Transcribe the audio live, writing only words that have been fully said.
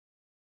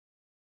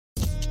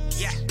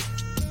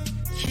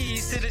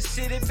to the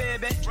city,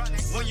 baby.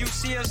 When you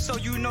see us, so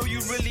you know you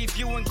really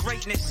viewing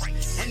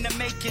greatness in the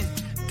making.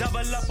 Double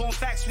up on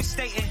facts we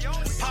stating.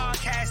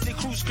 Podcasting,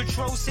 cruise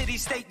control, city,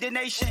 state, the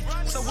nation.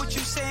 So what you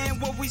saying,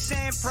 what we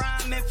saying,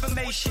 prime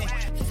information.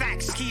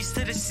 Facts, keys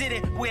to the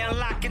city, we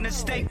unlocking the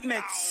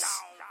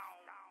statements.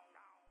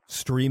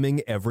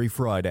 Streaming every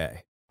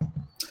Friday.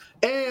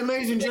 Hey,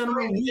 ladies and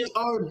gentlemen, we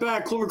are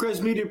back.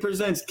 Clovercrest Media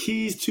presents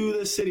Keys to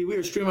the City. We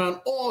are streaming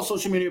on all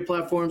social media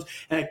platforms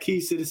at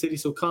Keys to the City.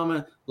 So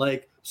comment,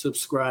 like,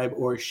 subscribe,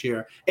 or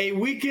share. A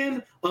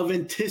weekend of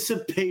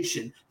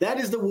anticipation. That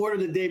is the word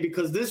of the day,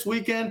 because this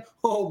weekend,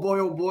 oh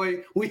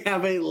boy, we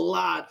have a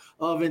lot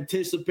of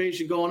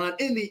anticipation going on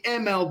in the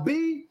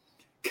MLB,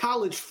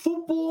 college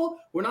football.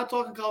 We're not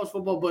talking college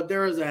football, but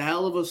there is a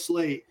hell of a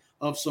slate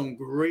of some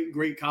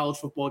great college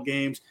football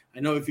games. I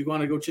know if you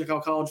want to go check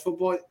out college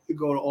football, you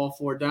go to All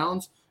Four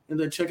Downs and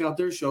then check out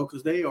their show,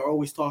 because they are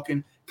always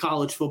talking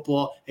college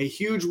football. A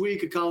huge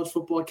week of college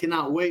football.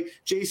 Cannot wait.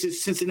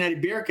 Jason's Cincinnati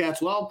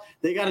Bearcats, well,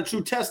 they got a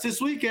true test this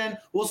weekend.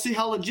 We'll see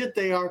how legit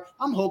they are.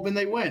 I'm hoping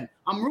they win.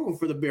 I'm rooting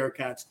for the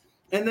Bearcats.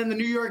 And then the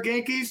New York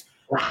Yankees,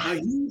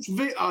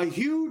 a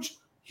huge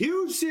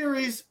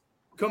series,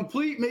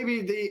 complete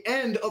maybe the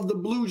end of the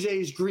Blue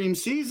Jays' dream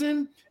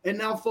season, and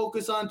now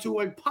focus on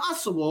to a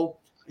possible,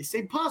 I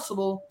say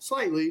possible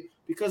slightly,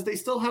 because they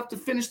still have to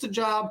finish the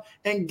job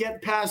and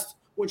get past,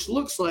 which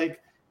looks like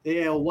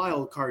a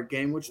wild card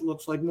game, which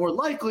looks like more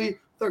likely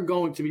they're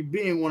going to be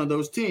being one of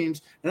those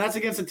teams, and that's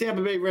against the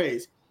Tampa Bay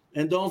Rays.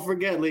 And don't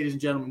forget, ladies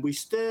and gentlemen, we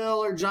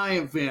still are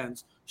Giant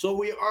fans, so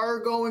we are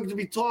going to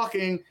be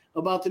talking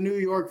about the New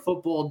York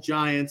Football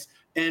Giants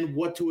and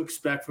what to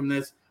expect from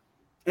this.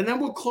 And then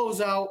we'll close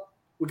out.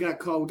 We got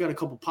a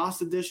couple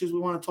pasta dishes we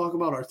want to talk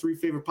about, our 3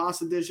 favorite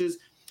pasta dishes.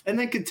 And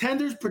then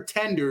contenders,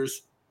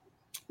 pretenders,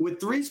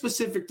 with 3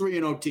 specific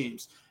 3-0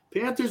 teams.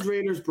 Panthers,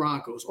 Raiders,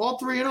 Broncos. All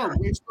 3-0,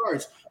 great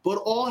starts. But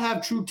all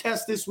have true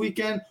tests this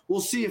weekend. We'll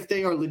see if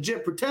they are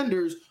legit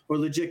pretenders or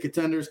legit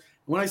contenders.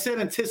 When I said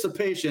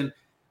anticipation,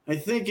 I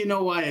think you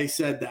know why I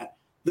said that.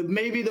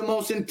 Maybe the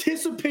most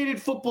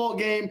anticipated football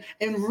game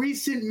in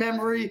recent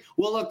memory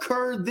will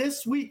occur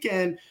this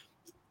weekend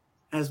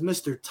as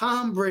Mr.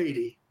 Tom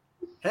Brady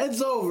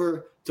heads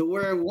over to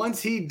where once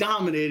he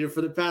dominated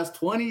for the past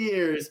 20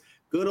 years,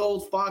 good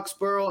old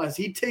Foxborough, as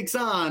he takes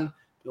on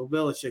Bill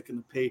Belichick and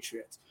the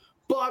Patriots.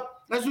 But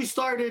as we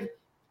started,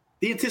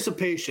 the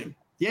anticipation.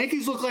 The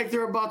Yankees look like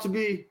they're about to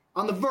be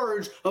on the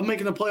verge of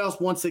making the playoffs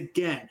once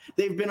again.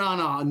 They've been on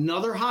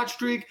another hot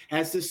streak,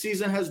 as this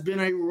season has been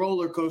a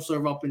roller coaster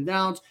of up and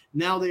downs.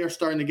 Now they are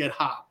starting to get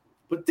hot.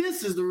 But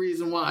this is the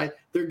reason why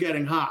they're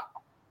getting hot.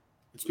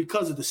 It's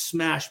because of the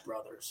Smash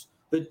Brothers.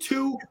 The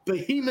 2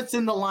 behemoths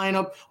in the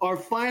lineup are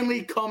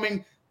finally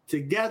coming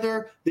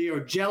together. They are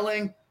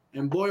gelling,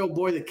 and boy, oh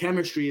boy, the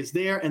chemistry is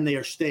there, and they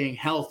are staying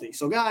healthy.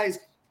 So, guys,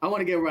 I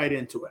want to get right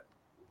into it.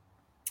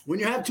 When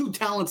you have 2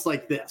 talents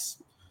like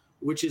this,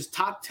 which is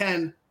top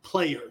 10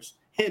 players,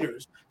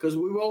 hitters, because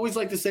we always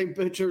like to say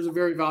pitchers are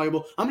very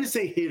valuable. I'm going to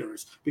say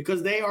hitters,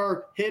 because they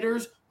are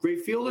hitters,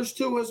 great fielders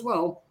too as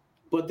well,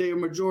 but they are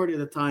majority of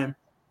the time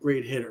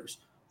great hitters.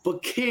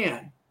 But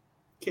can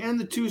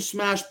the 2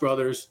 Smash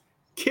Brothers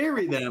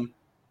carry them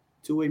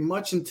to a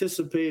much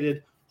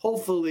anticipated,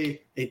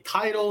 hopefully a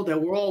title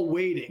that we're all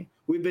waiting.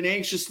 We've been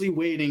anxiously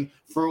waiting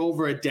for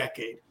over a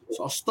decade.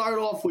 So I'll start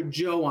off with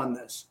Joe on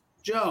this.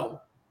 Joe,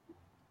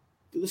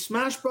 do the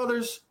Smash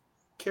Brothers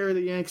carry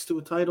the Yanks to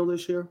a title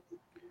this year?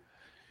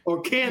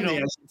 Or can they,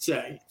 I should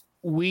say?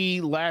 We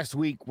last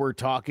week were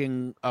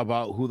talking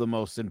about who the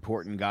most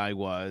important guy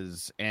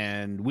was,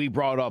 and we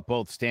brought up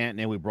both Stanton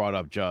and we brought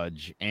up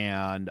Judge.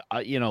 And,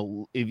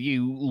 if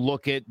you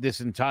look at this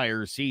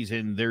entire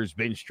season, there's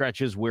been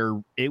stretches where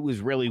it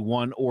was really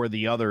one or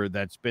the other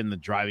that's been the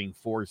driving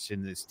force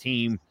in this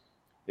team.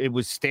 It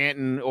was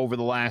Stanton over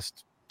the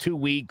last 2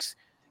 weeks.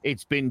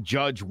 It's been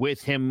Judge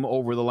with him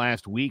over the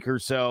last week or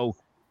so.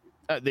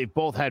 They've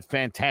both had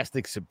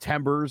fantastic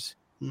Septembers.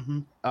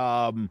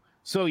 Mm-hmm.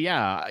 So,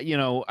 yeah,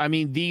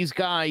 these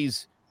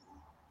guys,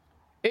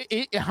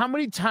 how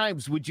many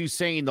times would you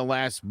say in the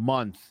last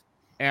month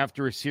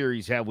after a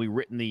series have we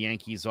written the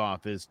Yankees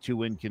off as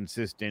too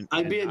inconsistent?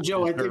 I think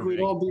we'd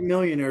all be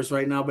millionaires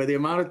right now by the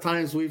amount of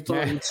times we've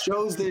talked in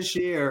shows this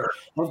year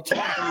of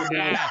talking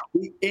about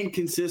the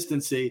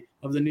inconsistency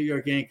of the New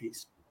York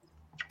Yankees.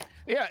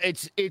 Yeah,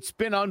 it's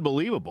been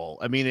unbelievable.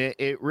 I mean,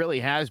 it really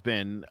has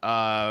been.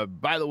 By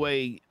the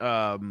way,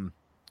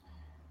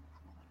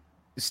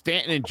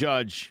 Stanton and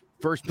Judge,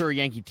 first pair of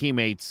Yankee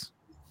teammates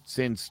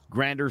since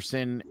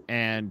Granderson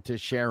and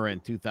Teixeira in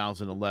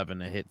 2011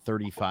 to hit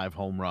 35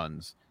 home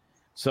runs.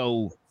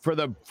 So for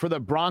the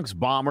Bronx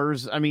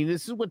Bombers, I mean,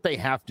 this is what they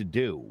have to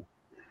do.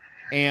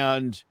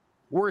 And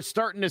we're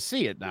starting to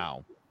see it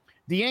now.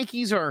 The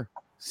Yankees are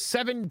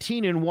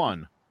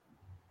 17-1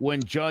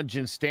 when Judge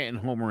and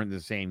Stanton homer in the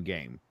same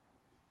game.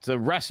 It's a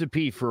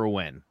recipe for a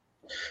win.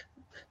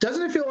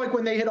 Doesn't it feel like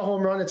when they hit a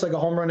home run, it's like a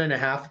home run and a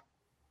half?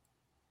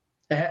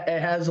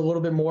 It has a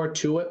little bit more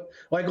to it.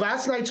 Like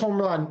last night's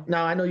home run.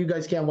 Now, I know you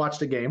guys can't watch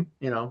the game,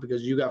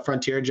 because you got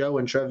Frontier Joe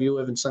and Trev, you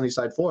live in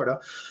Sunnyside, Florida.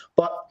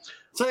 But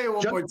say it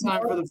one more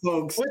time for the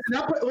folks.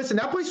 Listen,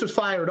 that place was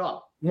fired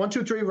up. 1,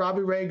 2, 3,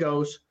 Robbie Ray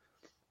goes.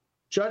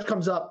 Judge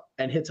comes up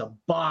and hits a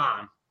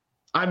bomb.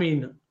 I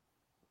mean,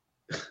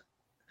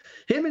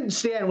 him and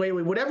Stan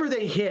Whaley, whatever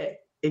they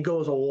hit, it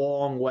goes a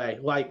long way.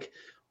 Like,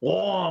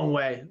 long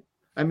way.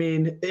 I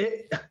mean,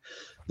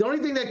 the only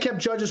thing that kept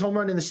Judge's home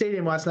run in the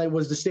stadium last night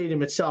was the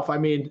stadium itself. I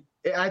mean,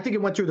 I think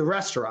it went through the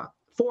restaurant,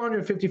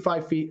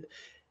 455 feet.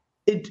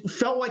 It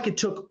felt like it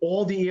took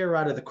all the air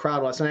out of the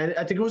crowd last night.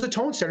 I think it was the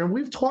tone setter, and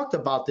we've talked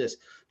about this.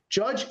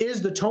 Judge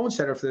is the tone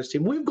setter for this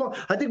team.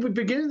 I think we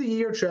beginning of the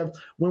year, Trev,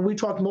 when we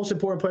talked most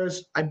important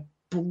players, I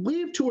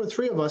believe 2 or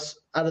 3 of us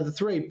out of the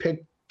 3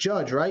 picked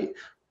Judge, right?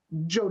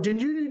 Joe,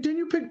 didn't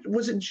you pick?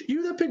 Was it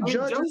you that picked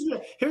Judge?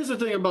 Here's the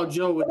thing about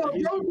Joe.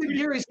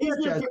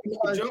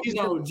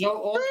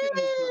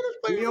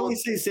 We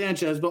always say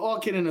Sanchez, but all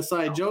kidding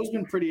aside, Joe's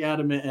been pretty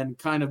adamant and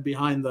kind of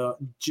behind the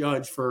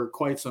Judge for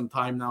quite some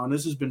time now, and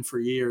this has been for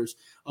years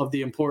of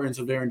the importance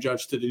of Aaron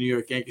Judge to the New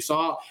York Yankees.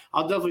 So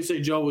I'll definitely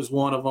say Joe was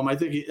one of them. I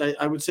think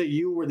I would say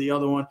you were the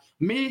other one.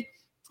 Me,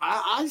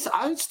 I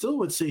still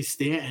would say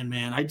Stanton,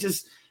 man. I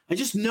just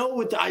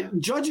know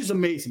Judge is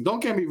amazing. Don't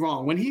get me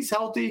wrong. When he's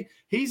healthy,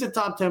 he's a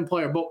top 10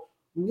 player. But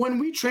when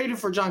we traded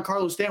for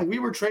Giancarlo Stanton, we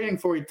were trading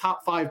for a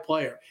top 5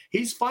 player.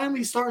 He's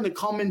finally starting to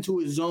come into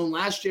his zone.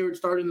 Last year, it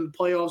started in the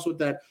playoffs with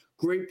that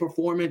great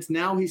performance.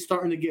 Now he's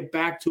starting to get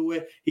back to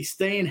it. He's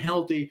staying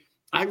healthy.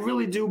 I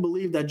really do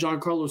believe that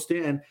Giancarlo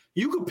Stanton,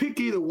 you could pick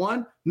either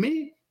one.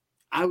 Me,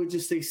 I would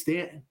just say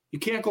Stanton. You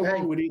can't go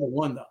wrong with either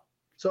one, though.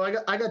 So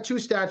I got 2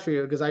 stats for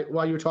you because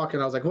while you were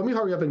talking, I was like, let me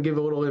hurry up and give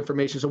a little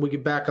information so we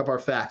can back up our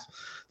facts.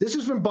 This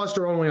is from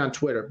Buster Only on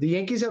Twitter. The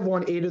Yankees have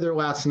won 8 of their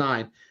last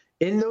 9.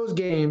 In those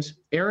games,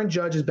 Aaron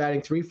Judge is batting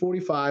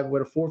 .345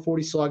 with a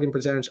 .440 slugging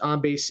percentage, on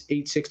base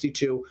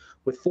 .862,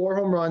 with 4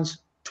 home runs,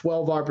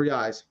 12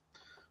 RBIs.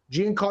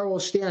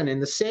 Giancarlo Stanton in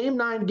the same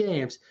 9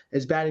 games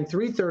is batting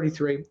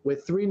 .333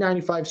 with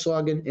 .395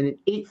 slugging and an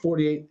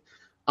 .848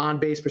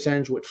 on-base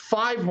percentage with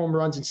 5 home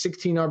runs and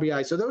 16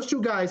 RBIs. So those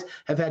 2 guys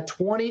have had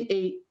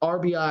 28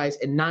 RBIs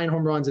and 9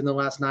 home runs in the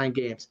last 9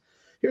 games.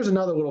 Here's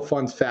another little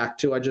fun fact,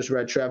 too, I just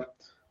read, Trev.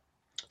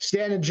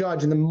 Stanton and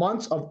Judge, in the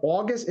months of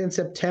August and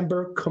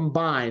September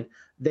combined,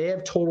 they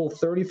have totaled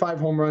 35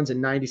 home runs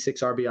and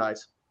 96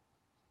 RBIs.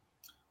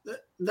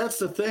 That's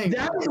the thing.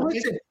 That's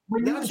what's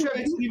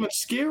even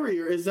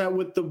scarier is that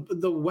with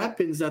the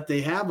weapons that they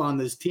have on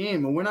this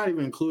team, and we're not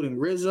even including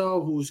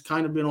Rizzo, who's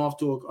kind of been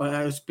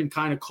has been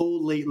kind of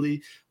cold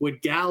lately, with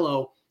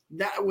Gallo.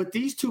 That with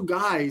these 2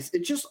 guys,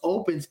 it just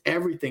opens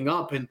everything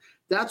up, and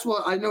that's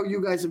what I know.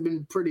 You guys have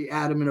been pretty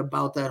adamant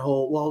about that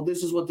whole. Well,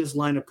 this is what this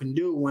lineup can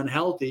do when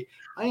healthy.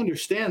 I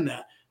understand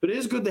that, but it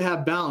is good to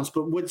have balance.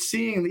 But with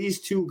seeing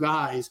these 2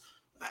 guys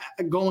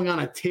going on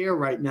a tear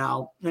right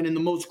now, and in the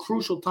most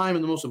crucial time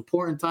and the most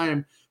important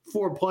time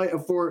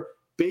for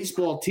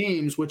baseball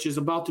teams, which is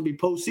about to be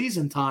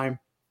postseason time,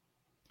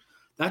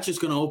 that's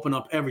just going to open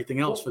up everything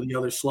else for the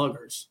other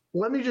sluggers.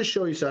 Let me just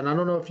show you something. I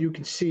don't know if you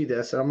can see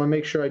this, and I'm going to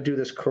make sure I do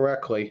this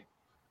correctly.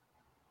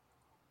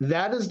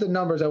 That is the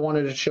numbers I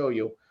wanted to show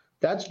you.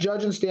 That's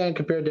Judge and Stanton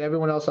compared to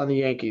everyone else on the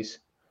Yankees.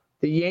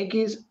 The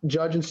Yankees,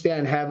 Judge and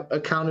Stanton, have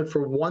accounted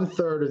for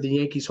 1/3 of the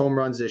Yankees' home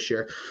runs this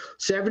year.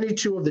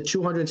 72 of the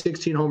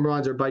 216 home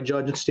runs are by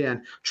Judge and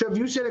Stanton. Trev,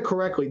 you said it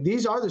correctly.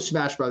 These are the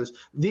Smash Brothers.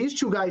 These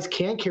 2 guys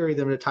can carry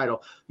them in the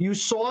title. You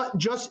saw it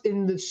just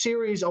in the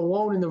series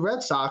alone in the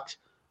Red Sox.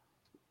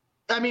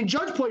 I mean,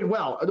 Judge played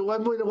well.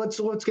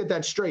 Let's get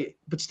that straight.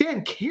 But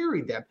Stanton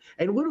carried them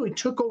and literally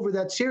took over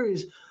that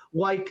series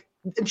like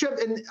 –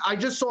 and I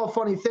just saw a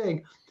funny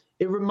thing.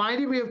 It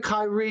reminded me of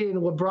Kyrie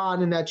and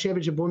LeBron in that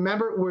championship.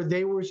 Remember where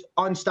they were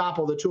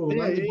unstoppable, the 2 of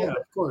them? Yeah,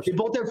 of course. They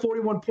both had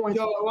 41 points.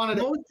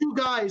 Those 2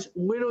 guys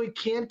literally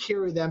can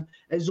carry them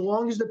as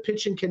long as the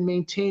pitching can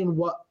maintain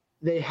what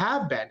they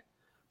have been.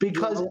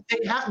 Because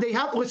they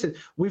have. Listen,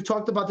 we've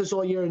talked about this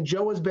all year, and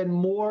Joe has been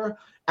more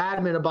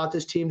adamant about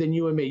this team than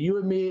you and me. You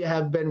and me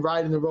have been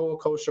riding the roller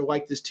coaster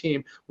like this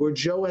team, where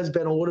Joe has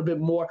been a little bit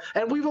more.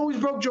 And we've always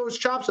broke Joe's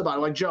chops about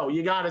it. Like, Joe,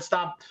 you got to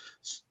stop,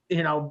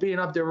 being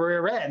up their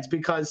rear ends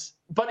because.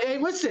 But hey,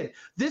 listen,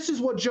 this is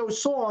what Joe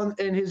saw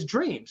in his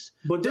dreams.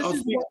 But this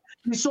is what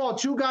he saw: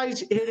 2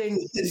 guys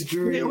hitting his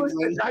dream.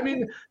 Listen, I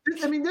mean,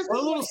 this a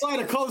little side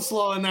of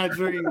coleslaw in that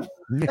dream.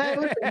 Hey,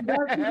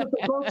 listen,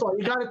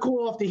 you got to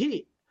cool off the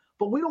heat.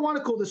 But we don't want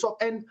to cool this off.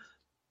 And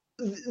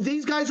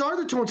these guys are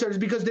the tone setters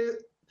because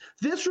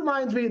this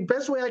reminds me, the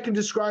best way I can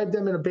describe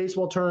them in a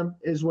baseball term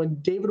is when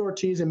David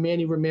Ortiz and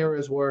Manny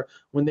Ramirez were,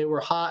 when they were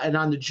hot and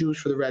on the juice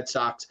for the Red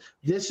Sox.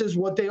 This is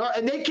what they are.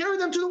 And they carry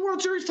them to the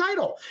World Series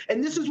title.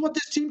 And this is what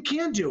this team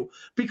can do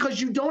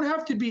because you don't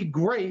have to be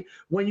great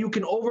when you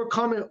can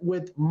overcome it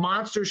with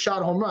monster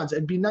shot home runs.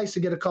 It'd be nice to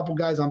get a couple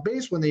guys on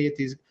base when they hit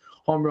these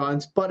home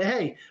runs. But,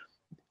 hey,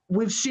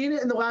 we've seen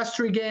it in the last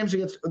 3 games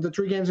against the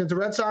 3 games against the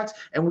Red Sox,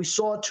 and we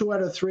saw 2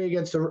 out of 3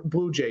 against the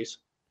Blue Jays.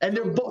 And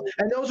they're both,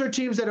 and those are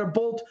teams that are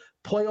both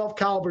playoff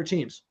caliber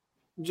teams.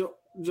 Joe,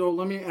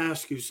 let me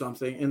ask you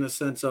something in the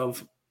sense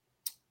of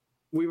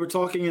we were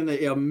talking in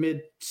the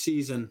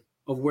mid-season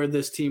of where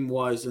this team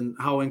was and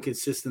how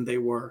inconsistent they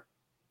were.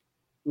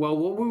 Well,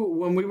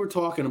 when we were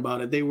talking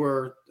about it, they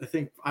were,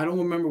 I don't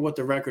remember what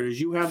the record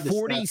is. You have the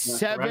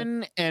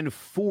 47 and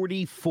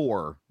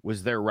 44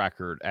 was their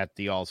record at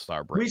the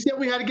All-Star break. We said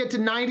we had to get to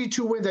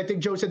 92 wins. I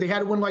think Joe said they had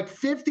to win like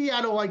 50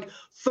 out of like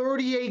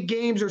 38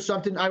 games or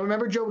something. I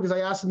remember, Joe, because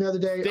I asked him the other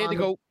day. They had to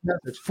go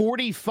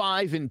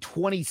 45 and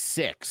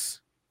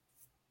 26,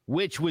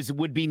 which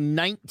would be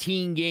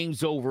 19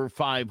 games over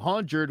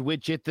 500,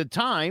 which at the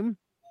time,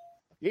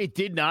 it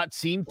did not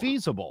seem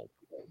feasible.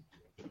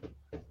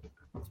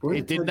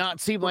 It did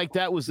not seem like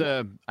that was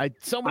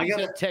somebody's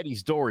at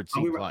Teddy's door, it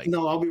seems like.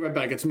 No, I'll be right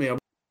back. It's me.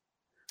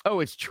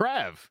 Oh, it's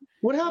Trev.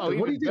 What happened?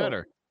 What are you doing?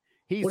 Better.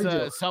 He's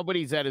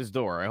somebody's at his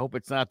door. I hope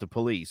it's not the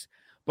police.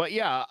 But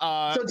yeah.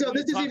 So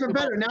this is even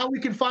better. Now we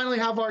can finally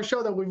have our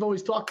show that we've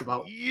always talked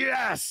about.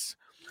 Yes.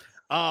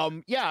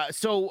 Yeah.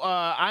 So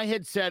I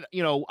had said,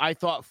 I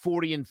thought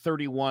 40 and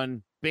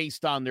 31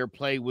 based on their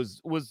play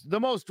was the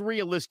most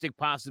realistic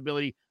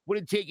possibility. Would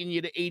have taken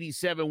you to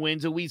 87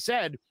 wins. And we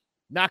said,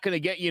 not going to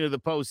get you to the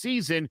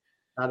postseason.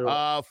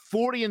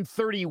 40 and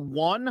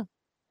 31.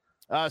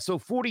 So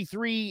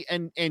 43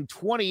 and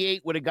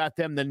 28 would have got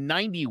them the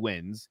 90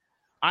 wins.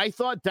 I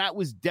thought that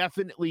was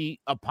definitely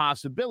a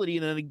possibility.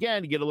 And then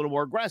again, to get a little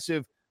more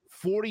aggressive,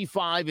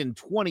 45 and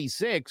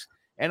 26.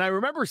 And I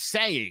remember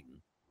saying,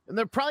 and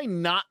they're probably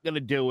not going to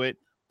do it,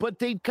 but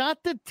they've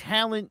got the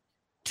talent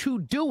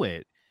to do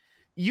it.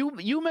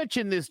 You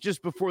mentioned this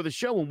just before the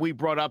show when we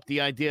brought up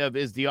the idea of,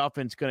 is the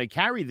offense going to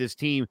carry this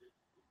team?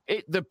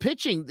 The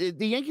pitching,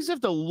 the Yankees have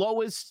the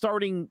lowest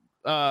starting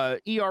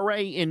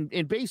ERA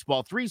in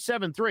baseball,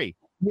 3.73.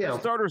 Yeah. The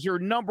starters are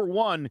number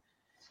one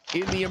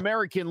in the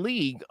American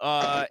League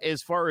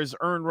as far as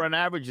earned run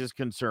average is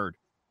concerned.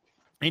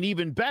 And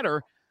even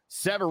better,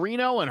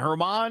 Severino and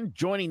Herman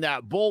joining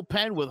that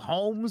bullpen with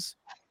Holmes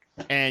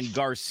and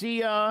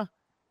Garcia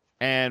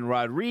and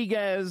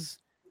Rodriguez.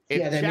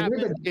 If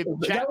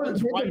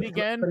Chapman's right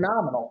again,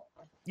 phenomenal.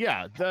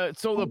 Yeah,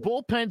 so the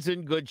bullpen's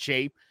in good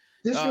shape.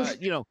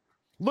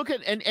 Look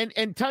at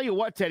and tell you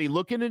what, Teddy,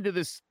 looking into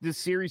this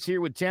series here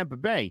with Tampa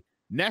Bay,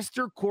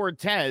 Nestor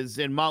Cortez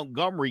and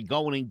Montgomery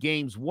going in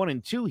games 1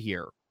 and 2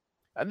 here.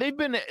 They've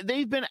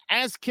been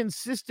as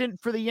consistent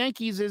for the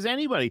Yankees as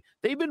anybody.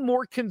 They've been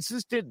more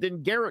consistent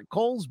than Garrett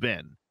Cole's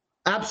been.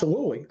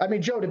 Absolutely. I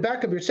mean, Joe, to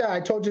back up your side,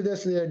 I told you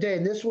this the other day,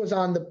 and this was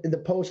on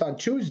the post on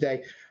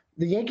Tuesday.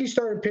 The Yankees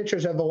starting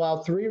pitchers have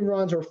allowed 3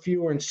 runs or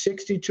fewer in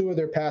 62 of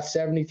their past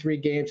 73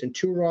 games and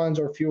 2 runs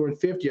or fewer in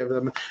 50 of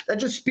them. That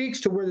just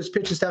speaks to where this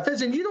pitching staff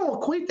is. And you don't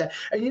equate that.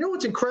 And you know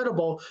what's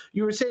incredible?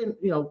 You were saying,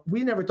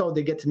 we never thought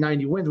they'd get to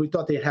 90 wins. We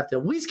thought they'd have to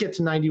at least get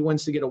to 90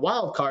 wins to get a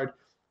wild card.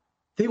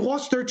 They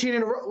lost 13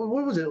 in a row.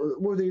 What was it?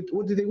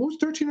 Did they lose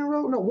 13 in a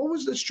row? No, what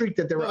was the streak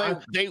that they were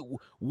on? They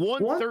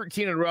won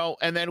 13 in a row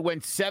and then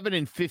went 7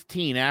 and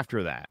 15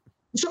 after that.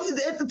 So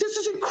this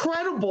is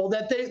incredible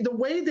that the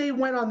way they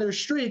went on their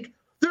streak,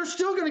 they're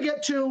still going to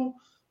get to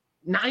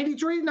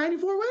 93,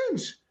 94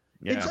 wins.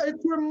 Yeah.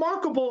 It's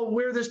remarkable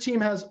where this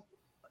team has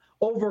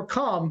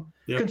overcome,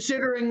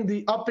 considering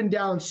the up and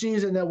down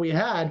season that we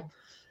had.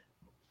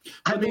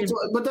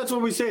 But that's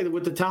what we say, that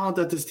with the talent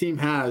that this team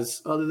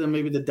has, other than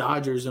maybe the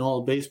Dodgers and all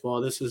of baseball,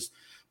 this is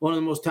one of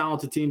the most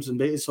talented teams in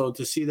baseball. So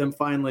to see them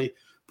finally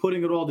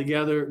putting it all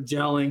together,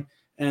 gelling,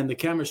 and the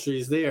chemistry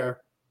is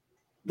there,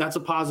 that's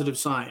a positive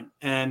sign.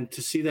 And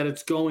to see that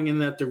it's going in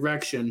that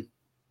direction,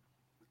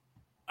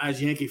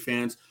 as Yankee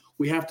fans,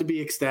 we have to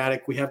be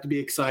ecstatic. We have to be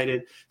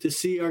excited to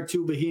see our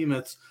 2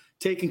 behemoths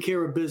taking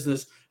care of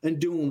business and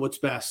doing what's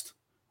best.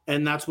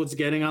 And that's what's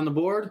getting on the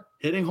board,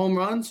 hitting home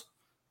runs,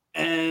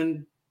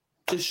 and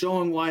just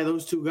showing why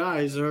those 2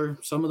 guys are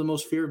some of the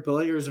most feared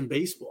players in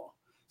baseball.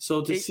 So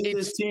to see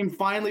this team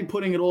finally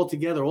putting it all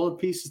together, all the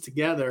pieces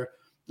together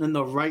in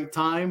the right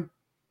time,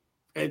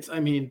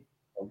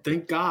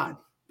 thank God.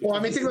 Well,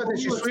 think about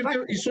this. You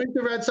sweep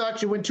the Red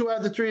Sox, you win 2 out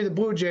of the 3 of the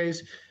Blue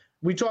Jays.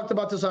 We talked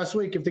about this last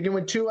week. If they can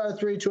win 2 out of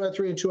 3, 2 out of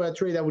 3, and 2 out of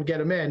 3, that would get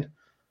them in.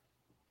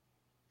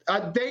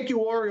 Thank you,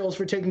 Orioles,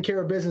 for taking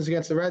care of business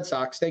against the Red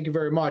Sox. Thank you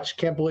very much.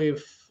 Can't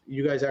believe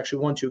you guys actually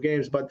won 2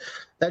 games, but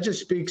that just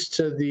speaks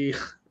to the,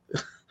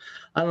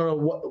 I don't know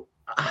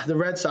what, the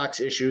Red Sox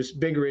issues,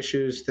 bigger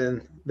issues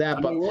than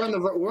that. But we're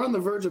on the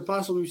verge of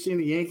possibly seeing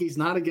the Yankees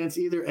not against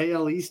either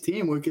AL East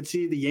team. We could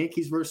see the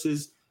Yankees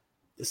versus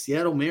the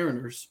Seattle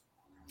Mariners,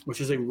 which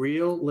is a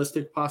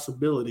realistic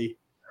possibility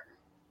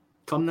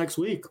come next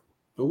week.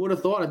 Who would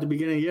have thought at the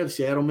beginning of the year the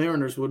Seattle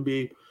Mariners would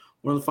be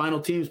one of the final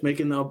teams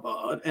making the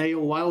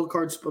AL wild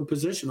card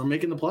position or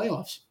making the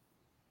playoffs?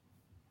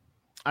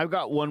 I've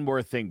got one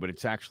more thing, but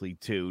it's actually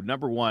 2.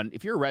 Number one,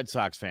 if you're a Red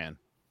Sox fan,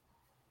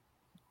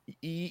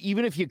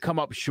 even if you come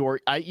up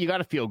short, you got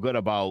to feel good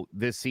about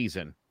this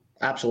season.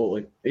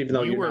 Absolutely. Even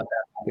though you're not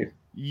that happy.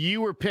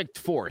 You were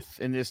picked 4th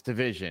in this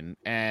division,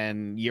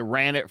 and you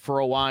ran it for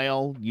a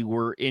while. You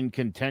were in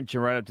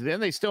contention right up to the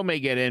end. They still may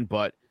get in,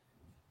 but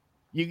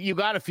you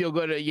got to feel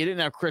good. You didn't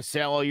have Chris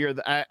Sale all year.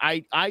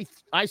 I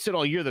said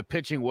all year the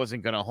pitching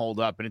wasn't going to hold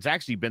up, and it's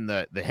actually been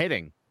the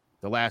hitting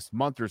the last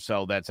month or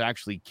so that's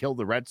actually killed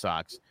the Red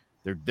Sox.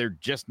 They're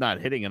just not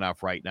hitting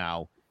enough right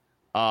now.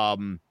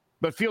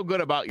 But feel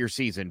good about your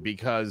season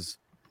because,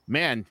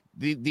 man,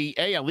 the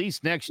AL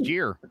East next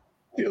year.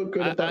 Feel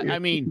good about I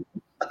mean,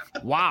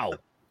 wow.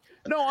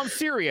 No, I'm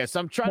serious.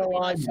 I'm trying to be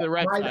nice to the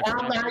Red Sox.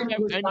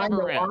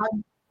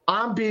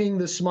 I'm being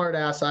the smart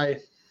ass.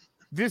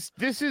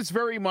 This is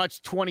very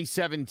much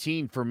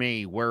 2017 for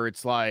me, where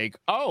it's like,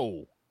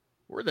 oh,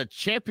 we're the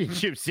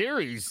championship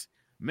series.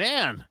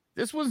 Man,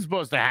 this wasn't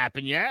supposed to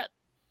happen yet.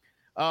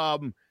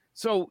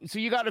 So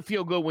you got to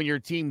feel good when your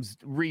team's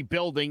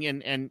rebuilding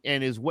and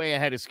is way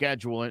ahead of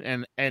schedule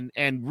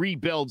and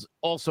rebuilds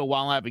also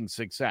while having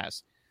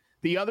success.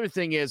 The other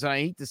thing is, and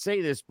I hate to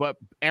say this, but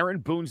Aaron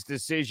Boone's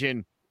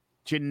decision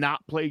to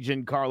not play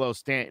Giancarlo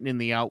Stanton in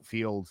the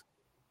outfield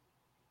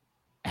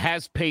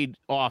has paid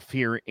off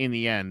here in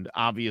the end.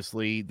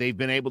 Obviously, they've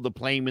been able to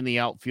play him in the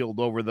outfield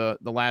over the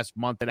last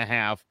month and a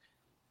half,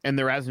 and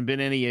there hasn't been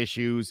any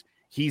issues.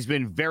 He's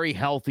been very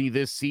healthy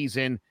this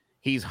season.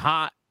 He's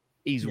hot.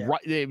 He's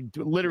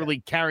literally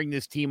carrying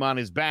this team on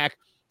his back.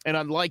 And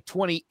unlike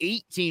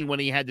 2018 when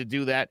he had to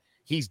do that,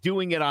 he's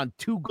doing it on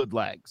two good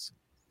legs.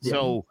 Yeah.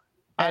 So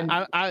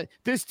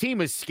this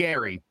team is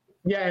scary.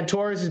 Yeah, and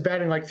Torres is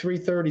batting like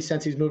 .330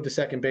 since he's moved to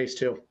second base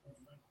too.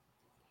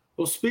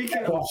 Well,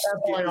 speaking of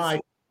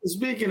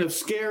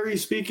scary,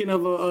 speaking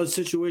of a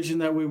situation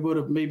that we would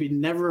have maybe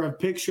never have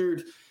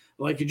pictured,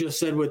 like you just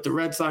said with the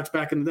Red Sox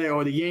back in the day,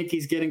 or the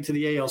Yankees getting to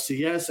the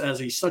ALCS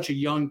as such a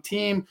young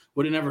team,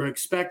 would have never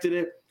expected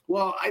it.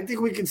 Well, I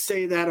think we can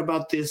say that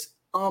about this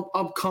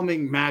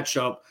upcoming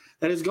matchup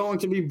that is going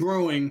to be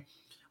brewing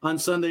on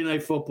Sunday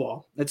Night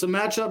Football. It's a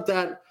matchup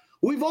that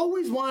we've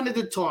always wanted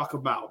to talk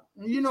about.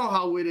 You know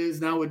how it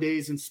is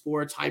nowadays in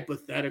sports,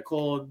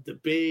 hypothetical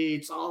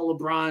debates, all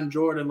LeBron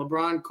Jordan,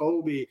 LeBron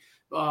Kobe,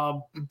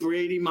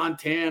 Brady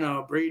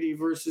Montana, Brady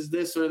versus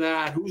this or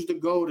that, who's the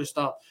GOAT or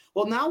stuff.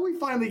 Well, now we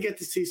finally get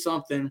to see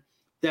something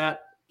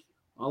that,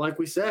 like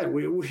we said,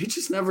 we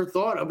just never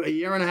thought of. A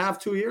year and a half,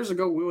 2 years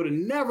ago, we would have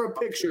never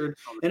pictured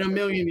in a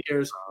million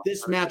years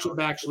this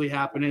matchup actually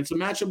happening. It's a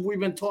matchup we've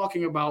been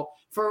talking about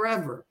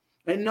forever.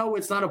 And no,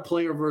 it's not a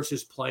player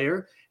versus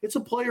player. It's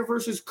a player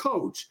versus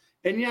coach.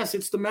 And yes,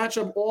 it's the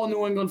matchup all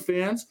New England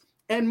fans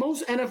and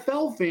most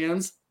NFL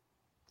fans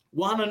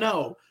want to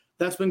know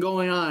that's been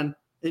going on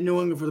in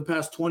New England for the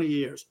past 20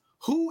 years.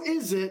 Who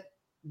is it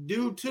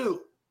due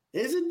to?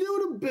 Is it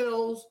due to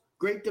Bill's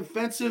great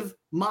defensive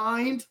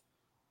mind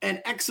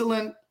and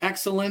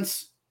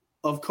excellence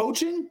of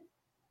coaching?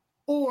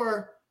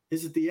 Or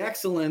is it the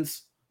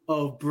excellence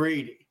of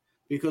Brady?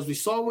 Because we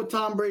saw what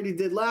Tom Brady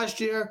did last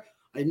year.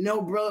 I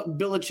know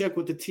Belichick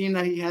with the team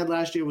that he had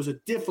last year was a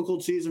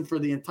difficult season for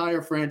the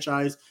entire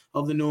franchise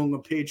of the New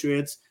England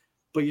Patriots.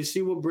 But you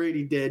see what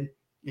Brady did,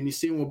 and you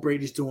see what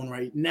Brady's doing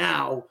right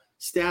now,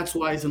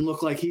 stats-wise, and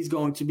look like he's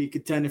going to be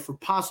contending for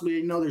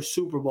possibly another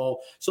Super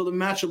Bowl. So the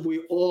matchup we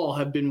all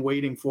have been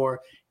waiting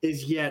for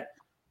is yet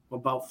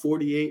about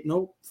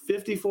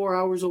 54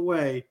 hours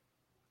away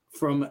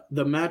from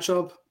the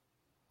matchup,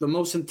 the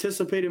most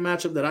anticipated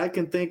matchup that I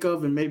can think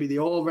of in maybe the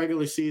all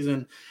regular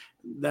season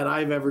that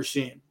I've ever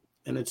seen.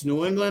 And it's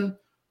New England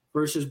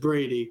versus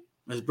Brady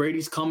as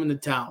Brady's coming to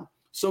town.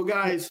 So,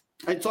 guys,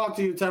 I talked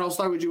to you, Ted. I'll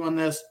start with you on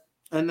this,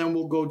 and then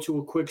we'll go to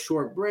a quick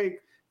short break,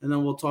 and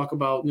then we'll talk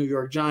about New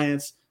York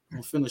Giants. And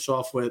we'll finish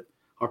off with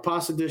our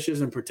pasta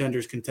dishes and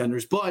pretenders,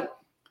 contenders. But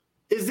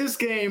is this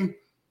game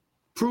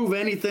prove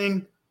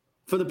anything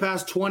for the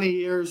past 20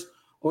 years,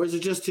 or is it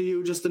just to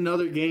you just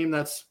another game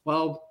that's,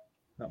 well,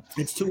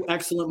 it's two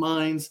excellent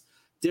minds,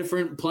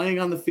 different playing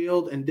on the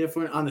field and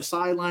different on the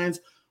sidelines,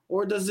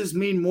 or does this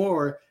mean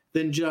more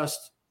than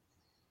just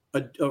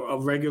a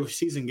regular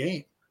season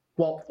game?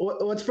 Well,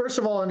 let's first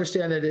of all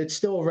understand that it's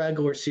still a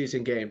regular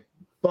season game.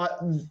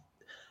 But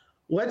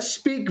let's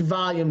speak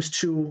volumes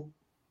to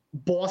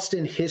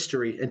Boston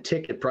history and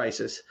ticket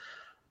prices.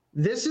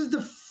 This is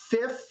the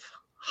fifth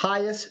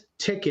highest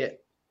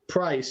ticket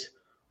price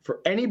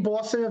for any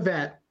Boston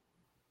event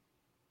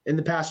in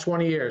the past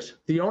 20 years.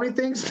 The only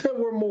things that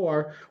were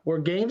more were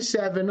Game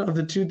 7 of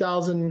the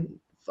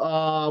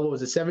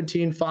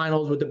 2017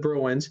 finals with the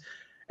Bruins,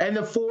 and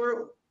the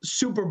 4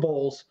 Super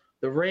Bowls,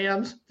 the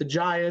Rams, the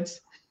Giants,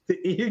 the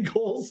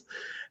Eagles,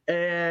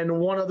 and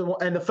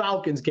and the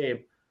Falcons game.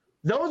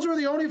 Those were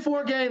the only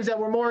 4 games that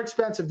were more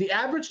expensive. The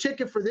average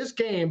ticket for this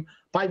game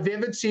by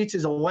Vivid Seats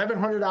is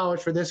 $1,100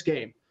 for this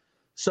game.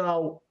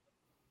 So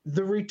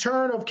the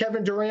return of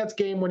Kevin Durant's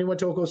game when he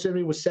went to Oklahoma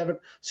City was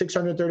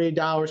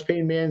 $638.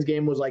 Peyton Manning's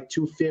game was like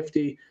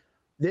 $250.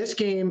 This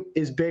game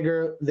is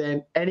bigger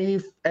than any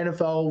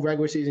NFL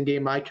regular season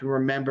game I can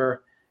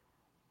remember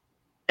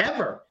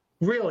ever,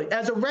 really,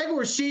 as a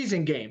regular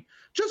season game.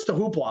 Just a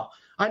hoopla.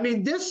 I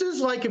mean, this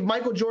is like if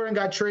Michael Jordan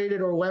got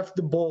traded or left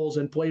the Bulls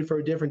and played for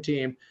a different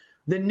team,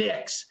 the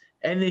Knicks,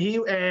 And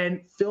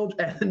the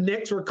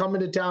Knicks were coming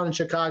to town in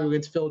Chicago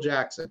against Phil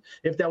Jackson,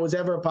 if that was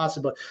ever a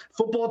possibility.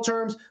 Football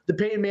terms, the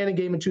Peyton Manning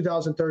game in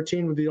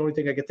 2013 would be the only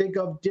thing I could think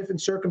of.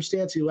 Different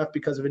circumstance. He left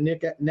because of a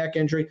neck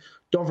injury.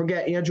 Don't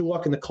forget, Andrew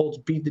Luck and the Colts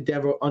beat the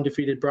Denver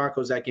undefeated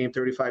Broncos that game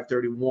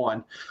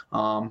 35-31.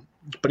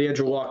 But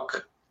Andrew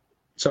Luck,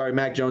 sorry,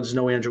 Mac Jones is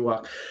no Andrew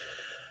Luck.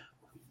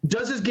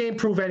 Does this game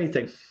prove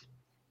anything?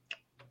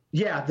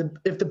 Yeah,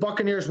 if the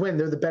Buccaneers win,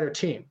 they're the better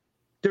team.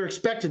 They're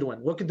expected to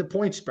win. Look at the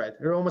point spread.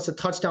 They're almost a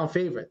touchdown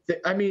favorite. They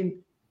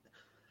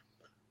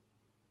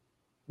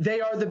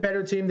are the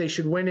better team. They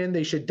should win in.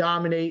 They should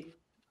dominate.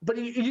 But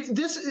here's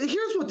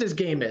what this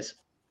game is.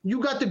 You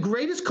got the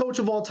greatest coach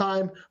of all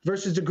time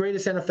versus the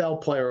greatest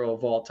NFL player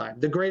of all time,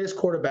 the greatest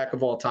quarterback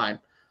of all time.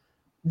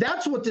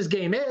 That's what this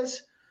game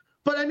is.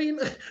 But,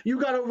 you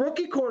got a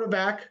rookie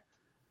quarterback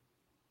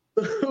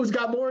who's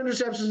got more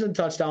interceptions than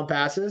touchdown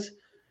passes,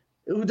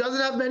 who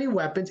doesn't have many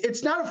weapons.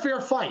 It's not a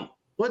fair fight.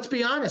 Let's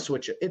be honest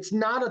with you. It's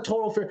not a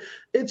total fair.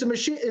 It's a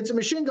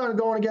machine gun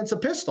going against a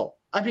pistol.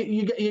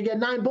 You get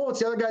 9 bullets.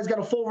 The other guy's got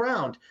a full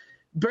round.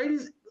 Brady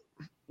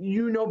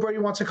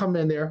wants to come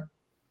in there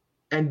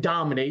and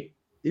dominate.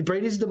 You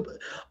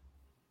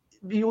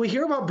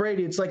hear about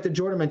Brady, it's like the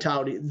Jordan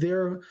mentality.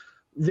 Their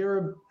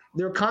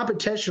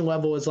competition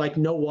level is like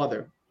no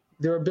other.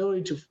 Their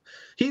ability to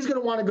 – he's going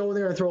to want to go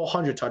there and throw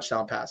 100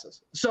 touchdown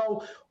passes.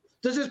 So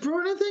does this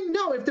prove anything?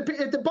 No. If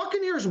the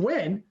Buccaneers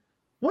win,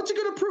 what's it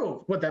going to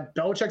prove? What, that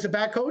Belichick's a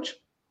bad coach?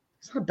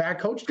 He's not a bad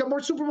coach. He's got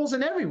more Super Bowls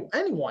than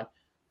anyone.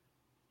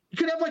 You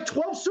could have like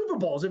 12 Super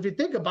Bowls if you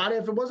think about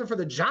it, if it wasn't for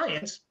the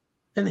Giants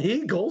and the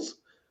Eagles.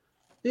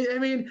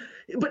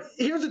 But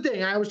here's the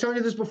thing. I was telling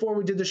you this before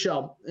we did the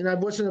show, and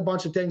I've listened to a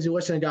bunch of things. You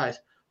listen to guys.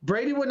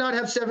 Brady would not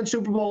have 7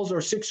 Super Bowls or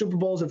 6 Super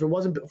Bowls if it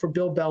wasn't for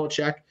Bill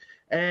Belichick.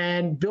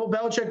 And Bill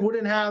Belichick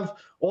wouldn't have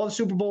all the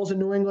Super Bowls in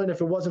New England if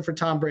it wasn't for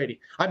Tom Brady.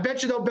 I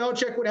bet you, though,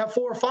 Belichick would have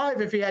 4 or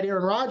 5 if he had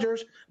Aaron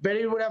Rodgers. Bet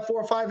he would have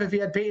 4 or 5 if he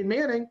had Peyton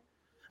Manning.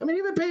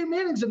 Even Peyton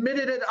Manning's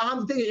admitted it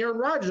on the thing. Aaron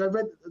Rodgers, I've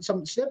read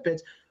some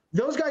snippets.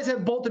 Those guys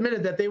have both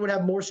admitted that they would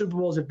have more Super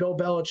Bowls if Bill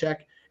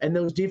Belichick and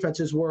those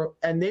defenses were,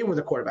 and they were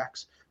the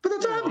quarterbacks. But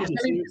that's obvious.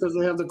 Because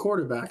they have the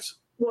quarterbacks.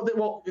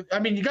 Well,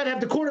 you got to have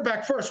the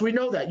quarterback first. We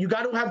know that. You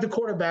got to have the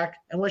quarterback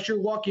unless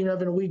you're lucky and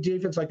have an elite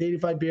defense like the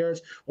 85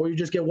 Bears, or you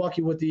just get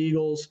lucky with the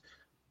Eagles,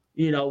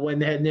 when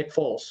they had Nick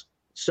Foles.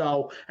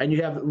 So, and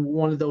you have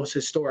one of those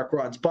historic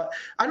runs. But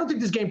I don't think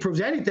this game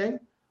proves anything.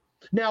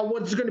 Now,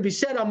 what's going to be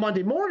said on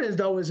Monday morning,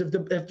 though, is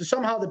if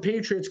somehow the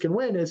Patriots can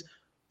win, is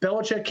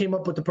Belichick came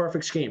up with the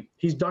perfect scheme.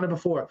 He's done it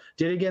before.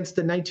 Did it against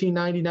the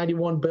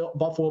 1990-91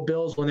 Buffalo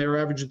Bills when they were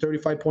averaging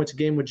 35 points a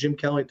game with Jim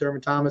Kelly, Thurman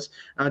Thomas,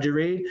 Andre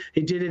Reed.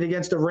 He did it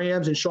against the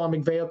Rams and Sean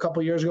McVay a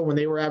couple years ago when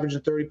they were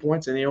averaging 30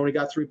 points and they only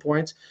got 3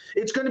 points.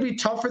 It's going to be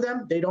tough for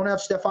them. They don't have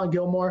Stephon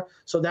Gilmore,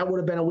 so that would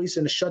have been at least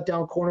in a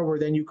shutdown corner where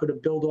then you could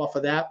have built off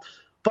of that.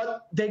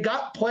 But they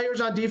got players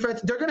on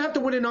defense. They're going to have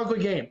to win an ugly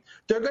game.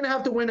 They're going to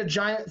have to win a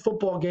giant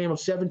football game of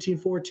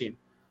 17-14.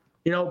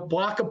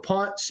 Block a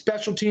punt,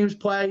 special teams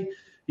play,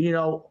 be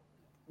able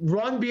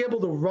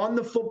to run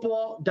the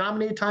football,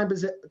 dominate time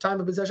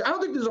of possession. I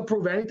don't think this will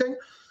prove anything.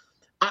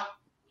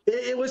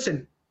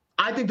 Listen,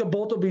 I think the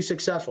both will be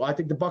successful. I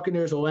think the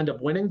Buccaneers will end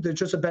up winning. They're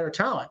just a better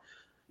talent.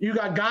 You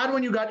got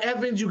Godwin, you got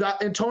Evans, you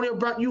got Antonio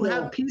Brown. You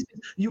have pieces.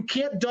 You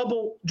can't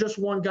double just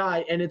one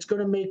guy, and it's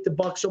going to make the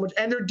Bucs so much.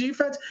 And their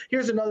defense,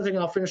 here's another thing,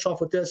 and I'll finish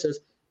off with this, is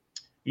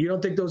you don't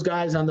think those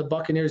guys on the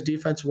Buccaneers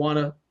defense want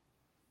to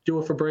do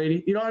it for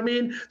Brady? You know what I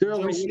mean? They're a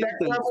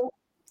respect level.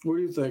 What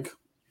do you think?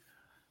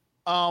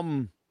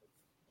 I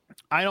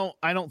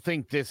don't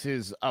think this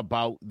is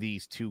about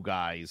these two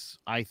guys.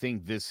 I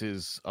think this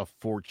is a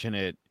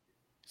fortunate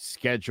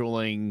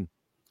scheduling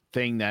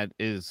thing that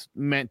is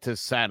meant to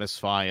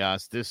satisfy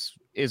us. This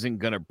isn't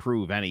going to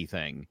prove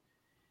anything.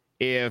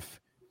 If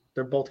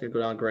they're both going to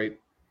go down great.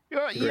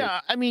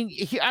 Yeah. I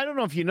don't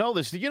know if you know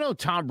this. Did you know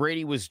Tom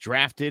Brady was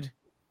drafted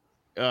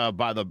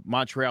by the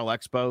Montreal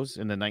Expos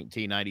in the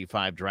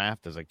 1995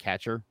 draft as a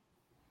catcher?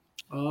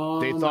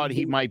 They thought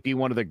he might be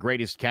one of the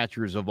greatest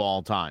catchers of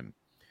all time.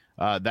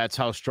 That's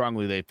how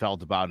strongly they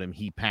felt about him.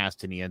 He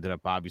passed, and he ended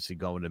up obviously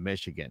going to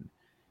Michigan.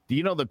 Do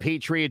you know the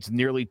Patriots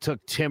nearly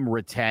took Tim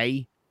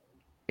Rattay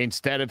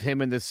instead of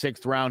him in the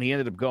 6th round? He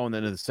ended up going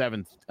into the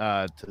 7th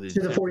to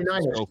the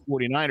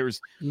 49ers.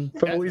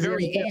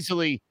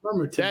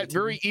 That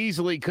very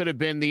easily could have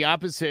been the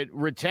opposite.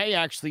 Rattay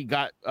actually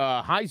got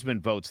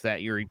Heisman votes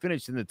that year. He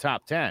finished in the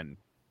top 10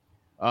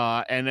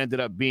 and ended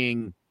up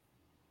being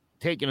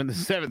taken in the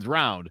 7th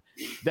round.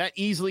 That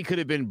easily could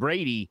have been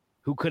Brady,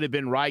 who could have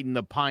been riding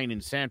the pine in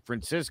San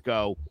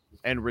Francisco,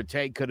 and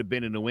Rattay could have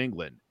been in New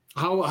England.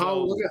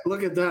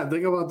 Look at that.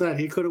 Think about that.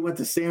 He could have went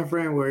to San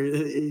Fran, where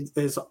his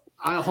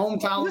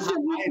hometown. Listen,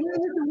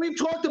 we've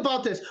talked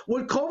about this.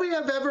 Would Kobe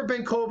have ever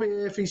been Kobe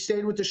if he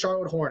stayed with the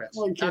Charlotte Hornets?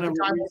 Well, maybe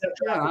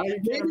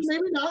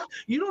not.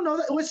 You don't know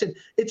that. Listen,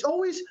 it's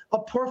always a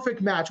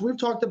perfect match. We've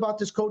talked about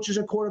this, coaches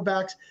and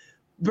quarterbacks.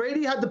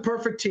 Brady had the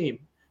perfect team.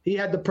 He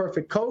had the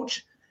perfect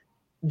coach.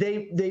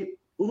 They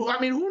I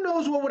mean, who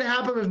knows what would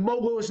happen if Mo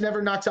Lewis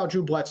never knocks out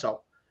Drew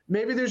Bledsoe?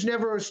 Maybe there's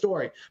never a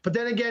story. But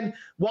then again,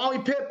 Wally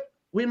Pipp,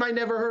 we might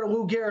never heard of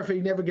Lou Gehrig if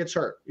he never gets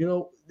hurt. You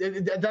know,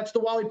 that's the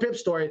Wally Pipp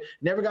story.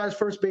 Never got his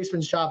first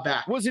baseman's job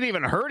back. Wasn't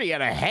even hurt. He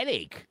had a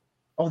headache.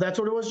 Oh, that's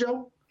what it was,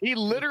 Joe? He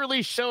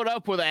literally showed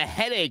up with a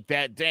headache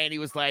that day, and he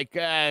was like,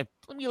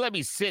 let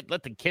me sit.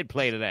 Let the kid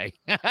play today.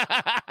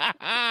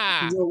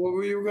 Joe, what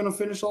were you going to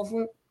finish off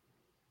with?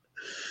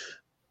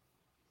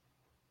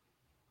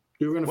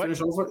 You were going to finish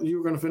off with? You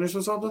were going to finish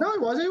with something? No, he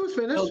wasn't. He was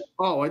finished.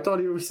 Oh, I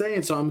thought he was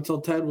saying something until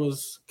Ted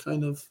was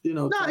kind of,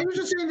 No, he was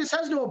just saying this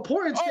has no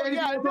importance.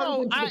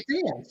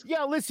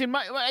 Yeah, listen,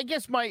 I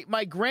guess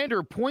my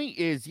grander point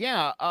is,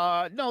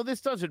 no,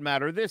 this doesn't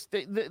matter.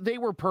 They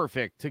were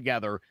perfect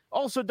together.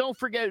 Also, don't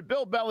forget,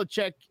 Bill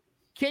Belichick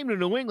came to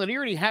New England. He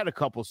already had a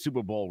couple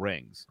Super Bowl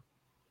rings.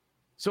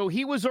 So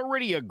he was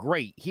already a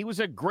great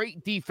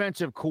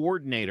defensive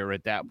coordinator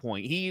at that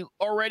point. He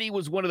already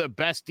was one of the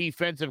best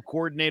defensive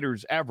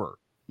coordinators ever,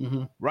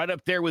 right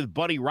up there with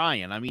Buddy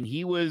Ryan. I mean,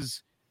 he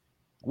was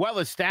well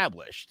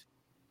established,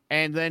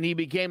 and then he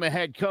became a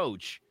head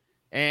coach,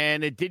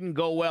 and it didn't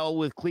go well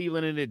with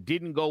Cleveland, and it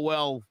didn't go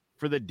well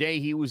for the day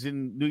he was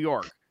in New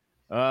York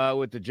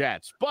with the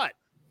Jets. But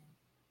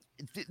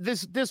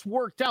this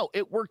worked out.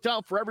 It worked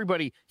out for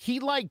everybody.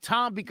 He liked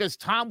Tom because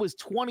Tom was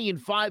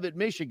 20-5 at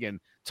Michigan.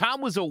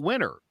 Tom was a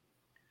winner.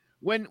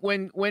 When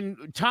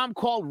Tom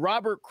called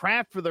Robert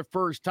Kraft for the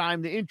first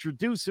time to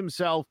introduce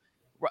himself,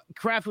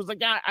 Kraft was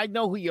like, I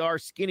know who you are,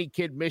 skinny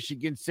kid,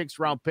 Michigan,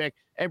 6th-round pick.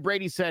 And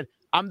Brady said,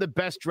 I'm the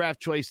best draft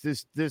choice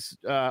this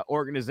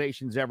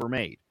organization's ever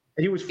made.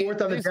 And he was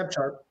 4th on the depth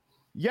chart.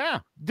 Yeah,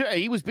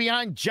 he was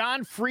behind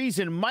John Freese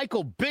and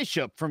Michael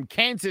Bishop from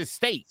Kansas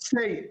State.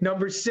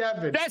 Number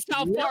 7. That's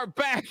how far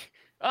back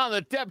on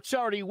the depth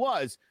chart he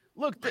was.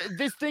 Look,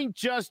 this thing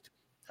just,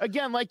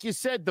 again, like you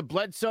said, the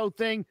Bledsoe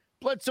thing.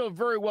 Bledsoe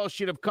very well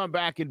should have come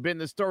back and been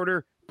the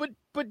starter, but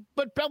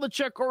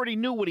Belichick already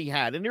knew what he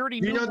had, and he already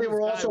knew. They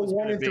were also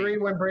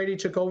 1-3 when Brady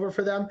took over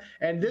for them,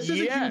 and this is a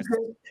huge game.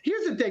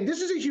 Here's the thing: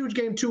 this is a huge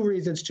game. 2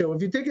 reasons too.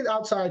 If you think it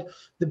outside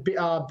the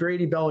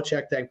Brady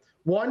Belichick thing,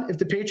 one, if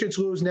the Patriots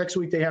lose next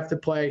week, they have to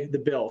play the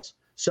Bills.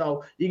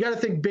 So you got to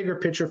think bigger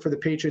picture for the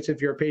Patriots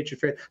if you're a Patriot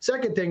fan.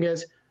 Second thing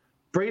is,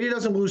 Brady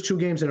doesn't lose 2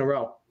 games in a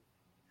row.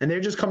 And they're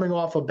just coming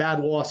off a bad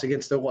loss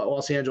against the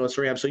Los Angeles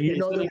Rams. So he's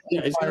going to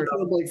put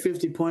up like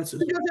 50 points.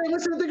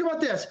 Listen, think about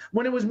this.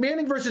 When it was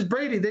Manning versus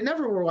Brady, they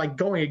never were like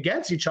going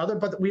against each other,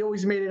 but we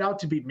always made it out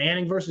to be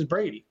Manning versus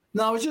Brady.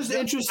 No, it's just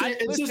interesting.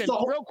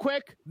 Real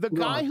quick, the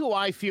guy who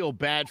I feel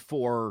bad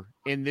for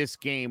in this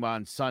game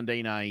on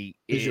Sunday night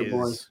is your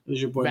boy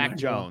Mac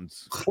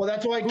Jones. Well,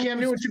 that's why Cam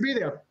Newton should be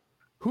there.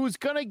 Who's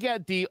going to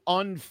get the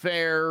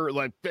unfair,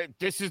 like,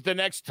 this is the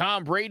next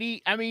Tom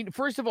Brady? I mean,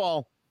 first of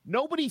all,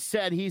 nobody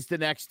said he's the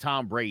next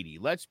Tom Brady.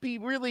 Let's be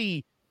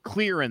really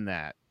clear in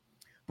that.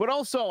 But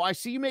also, I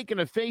see you making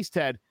a face,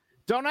 Ted.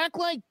 Don't act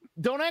like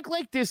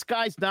this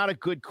guy's not a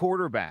good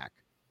quarterback.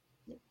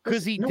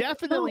 Because he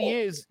definitely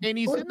is, and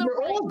he's in the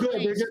They're all good.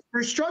 place.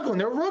 They're struggling.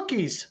 They're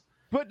rookies.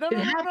 But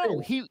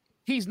no.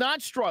 He's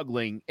not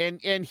struggling.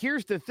 And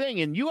here's the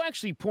thing, and you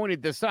actually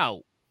pointed this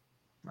out.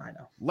 I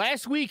know.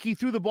 Last week he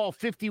threw the ball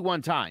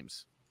 51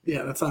 times.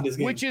 Yeah, that's not his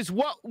game. Which is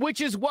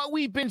what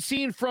we've been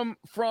seeing from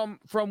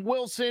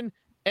Wilson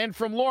and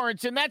from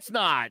Lawrence, and that's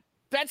not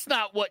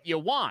what you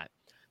want.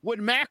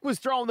 When Mac was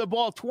throwing the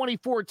ball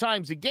 24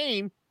 times a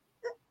game,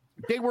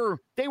 they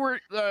looked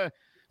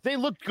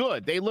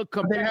good. They looked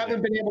competitive. They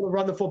haven't been able to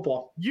run the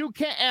football. You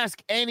can't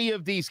ask any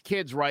of these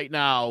kids right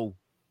now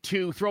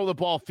to throw the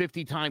ball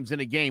 50 times in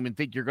a game and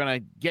think you're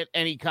going to get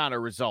any kind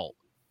of result.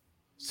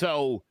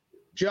 So,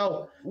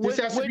 Joe, this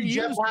has to be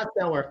Jeff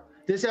Hostetler.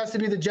 This has to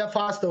be the Jeff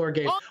Hostetler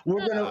game.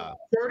 We're going to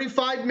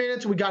 35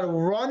 minutes. We got to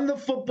run the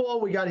football.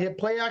 We got to hit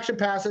play action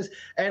passes.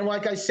 And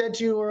like I said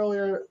to you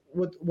earlier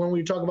when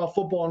we talk about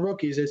football and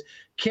rookies is,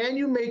 can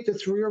you make the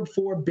 3 or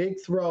 4 big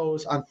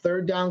throws on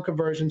 3rd down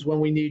conversions when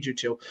we need you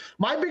to?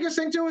 My biggest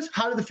thing too is,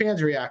 how do the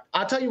fans react?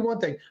 I'll tell you one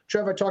thing.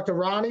 Trevor, I talked to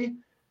Ronnie.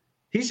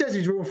 He says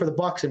he's rooting for the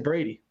Bucs and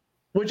Brady.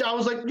 Which I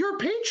was like, you're a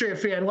Patriot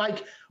fan.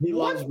 Like, he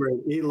loves Brady.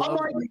 He loves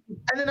Brady.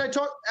 And then I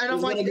talked, and I'm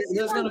like,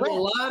 there's going to be a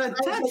lot of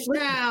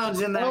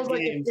touchdowns in that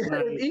game.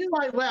 If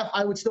Eli left,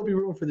 I would still be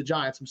rooting for the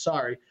Giants. I'm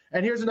sorry.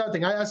 And here's another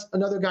thing. I asked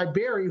another guy,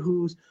 Barry,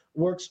 who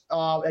works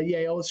at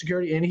Yale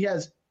Security, and he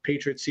has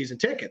Patriots season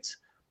tickets.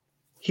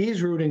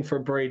 He's rooting for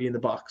Brady and the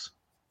Bucs.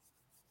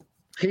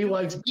 He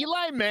likes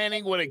Eli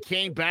Manning would have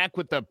came back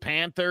with the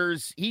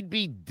Panthers. He'd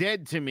be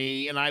dead to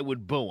me, and I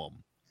would boo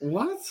him.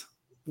 What?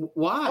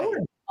 Why?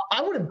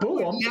 I wouldn't boo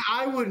him.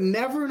 I would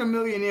never in a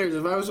million years,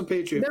 if I was a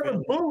Patriot never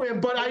fan. Boo him,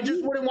 but I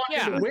just wouldn't want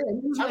him to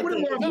win. I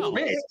wouldn't want him to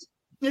win.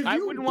 I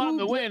wouldn't want him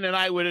to win, and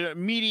I would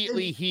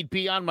immediately he'd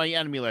be on my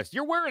enemy list.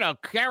 You're wearing a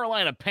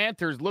Carolina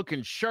Panthers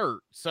looking shirt,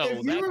 so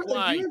that's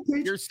why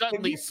you're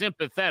suddenly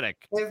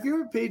sympathetic. If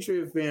you're a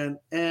Patriot fan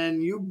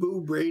and you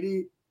boo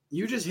Brady,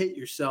 you just hate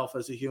yourself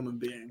as a human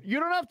being. You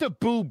don't have to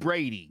boo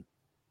Brady,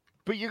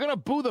 but you're gonna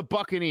boo the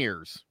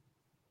Buccaneers.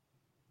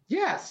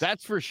 Yes,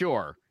 that's for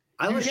sure.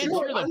 I You can't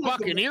cheer the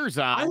Buccaneers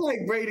on. I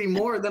like Brady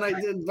more than I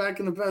did back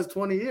in the past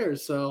 20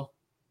 years. So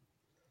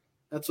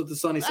that's what the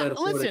sunny side of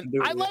Florida Listen, can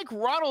do. I like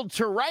Ronald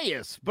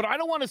Torreyes, but I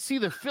don't want to see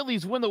the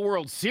Phillies win the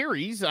World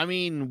Series. I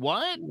mean,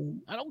 what?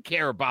 I don't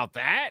care about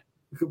that.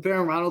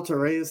 Comparing Ronald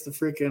Torreyes to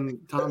freaking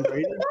Tom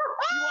Brady.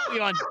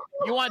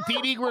 You want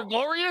Didi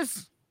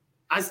Gregorius?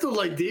 I still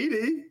like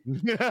Didi.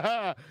 Do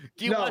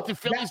you want the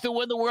Phillies to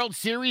win the World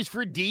Series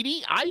for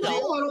Didi? I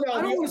don't. No,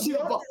 I don't want to see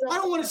I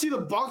don't want to see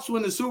the Bucs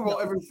win the Super Bowl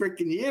every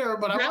freaking year.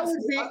 But I'd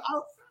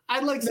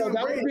like. No,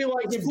 that would be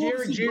like if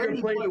Derek Jeter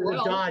played for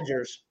the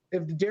Dodgers.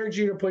 If Derek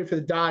Jeter played for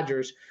the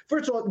Dodgers,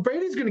 first of all,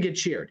 Brady's going to get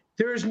cheered.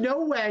 There is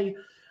no way.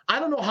 I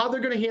don't know how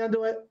they're going to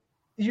handle it.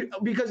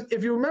 Because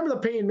if you remember the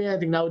Peyton Manning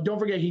thing, now don't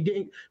forget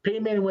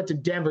Peyton Manning went to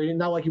Denver.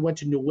 Not like he went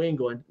to New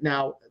England.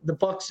 Now the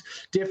Bucs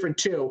different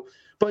too.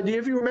 But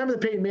if you remember the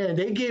Peyton Manning,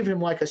 they gave him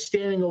like a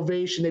standing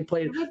ovation. They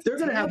played. They're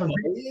going to have a.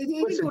 He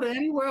didn't go to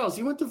anywhere else.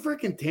 He went to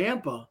freaking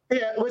Tampa.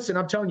 Yeah, listen,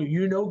 I'm telling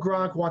you,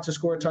 Gronk wants to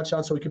score a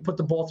touchdown so he can put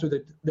the ball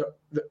through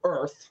the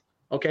earth.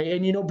 Okay,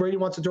 and Brady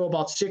wants to throw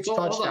about 6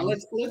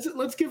 touchdowns.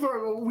 Let's give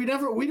our. We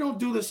don't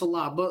do this a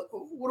lot, but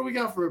what do we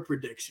got for a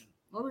prediction?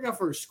 What do we got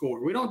for a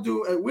score? We don't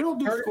do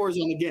scores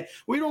on the game.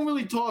 We don't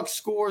really talk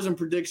scores and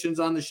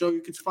predictions on the show.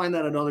 You can find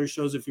that at other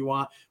shows if you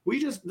want.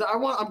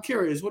 I'm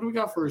curious. What do we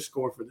got for a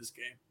score for this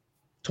game?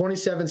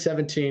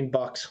 27-17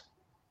 Bucs.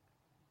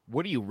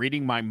 What are you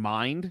reading my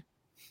mind?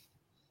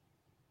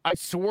 I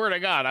swear to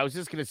God, I was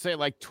just going to say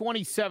like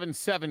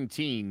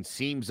 27-17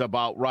 seems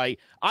about right.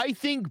 I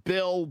think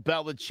Bill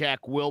Belichick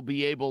will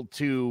be able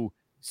to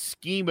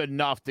scheme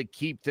enough to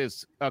keep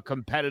this a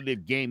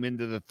competitive game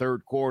into the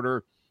third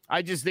quarter.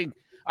 I think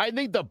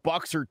the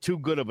Bucs are too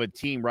good of a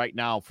team right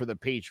now for the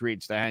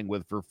Patriots to hang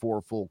with for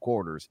 4 full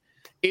quarters.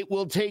 It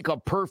will take a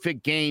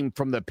perfect game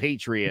from the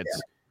Patriots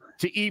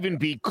to even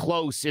be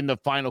close in the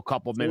final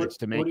couple minutes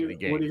to make it a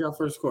game. What do you got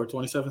for a score?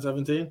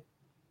 27-17?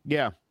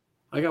 Yeah.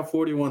 I got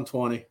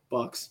 41-20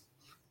 Bucs.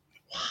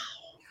 Wow.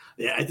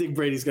 Yeah, I think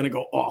Brady's going to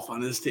go off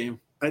on this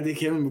team. I think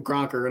him and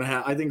Gronk are going to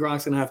have – I think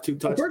Gronk's going to have 2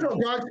 touchdowns.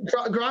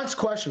 Gronk's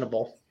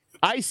questionable.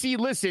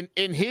 Listen,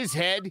 in his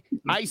head,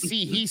 I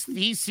see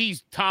he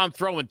sees Tom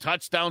throwing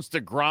touchdowns to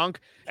Gronk,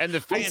 and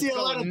the fans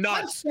going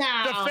nuts.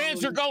 The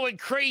fans are going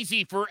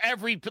crazy for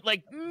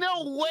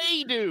no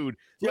way, dude.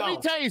 Let me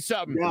tell you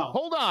something.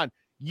 Hold on.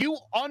 You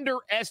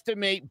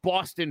underestimate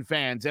Boston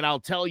fans, and I'll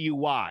tell you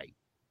why.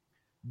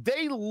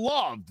 They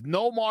loved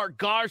Nomar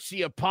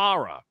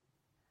Garciaparra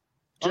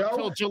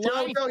until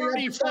July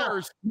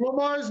 31st.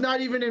 Nomar's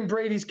not even in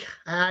Brady's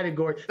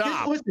category.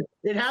 Listen,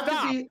 it had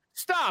to be.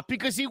 Stop,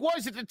 because he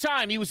was at the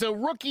time. He was a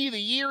rookie of the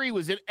year. He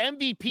was an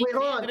MVP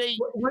candidate.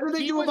 What did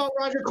they do about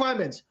Roger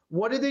Clemens?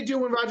 What did they do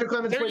when Roger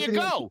Clemens played for the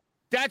Yankees?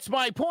 That's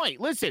my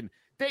point. Listen,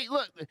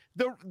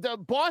 the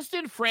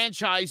Boston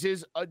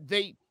franchises,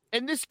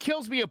 and this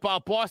kills me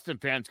about Boston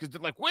fans because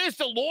they're like, where's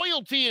the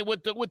loyalty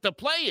with the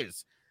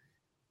players?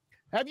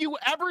 Have you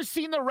ever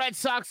seen the Red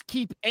Sox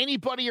keep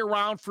anybody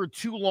around for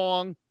too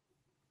long?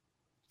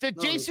 Did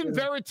Jason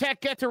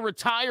Varitek get to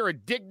retire a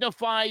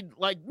dignified,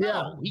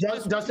 no? Yeah,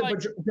 Dustin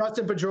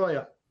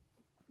Pedroia.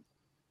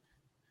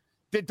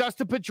 Did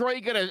Dustin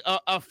Pedroia get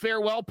a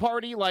farewell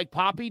party like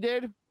Poppy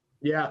did?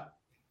 Yeah.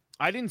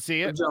 I didn't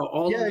see it.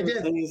 So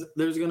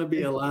there's going to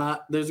be a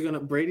lot.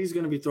 Brady's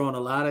going to be throwing a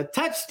lot of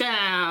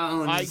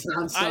touchdowns.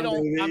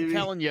 I'm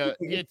telling you,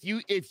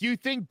 if you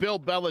think Bill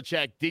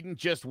Belichick didn't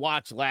just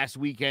watch last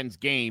weekend's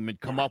game and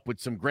come up with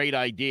some great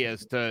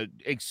ideas to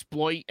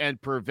exploit and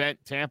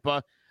prevent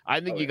Tampa, I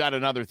think you got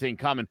another thing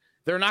coming.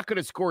 They're not going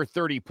to score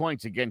 30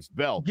 points against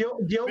Bill.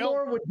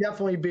 Gilmore would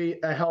definitely be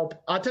a help.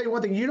 I'll tell you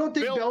one thing. You don't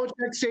think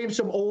Belichick saved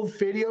some old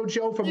video,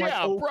 Joe, from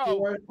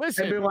 04?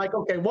 Listen, and be like,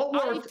 okay, what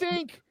worked?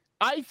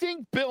 I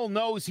think Bill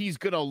knows he's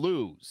going to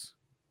lose.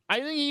 I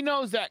think he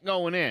knows that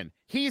going in.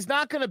 He's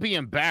not going to be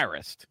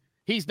embarrassed.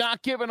 He's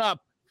not giving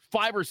up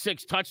 5 or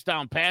 6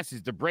 touchdown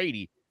passes to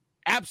Brady.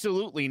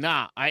 Absolutely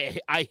not.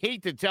 I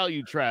hate to tell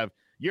you, Trev,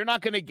 you're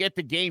not going to get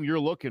the game you're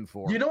looking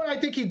for. You know what I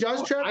think he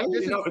does, Trev?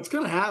 It's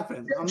going to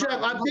happen.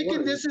 I'm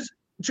thinking this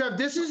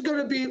is going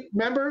to be,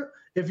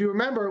 if you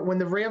remember when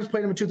the Rams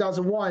played him in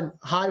 2001,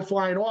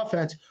 high-flying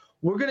offense,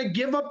 we're going to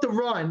give up the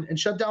run and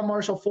shut down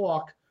Marshall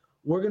Faulk.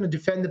 We're going to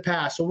defend the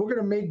pass. So we're going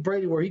to make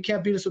Brady where he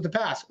can't beat us with the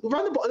pass.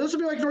 Run the ball. This will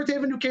be like North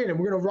Haven, New Canaan.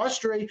 We're going to rush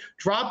straight,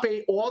 drop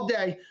 8 all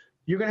day.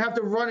 You're going to have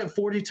to run it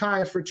 40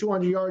 times for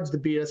 200 yards to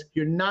beat us.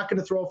 You're not going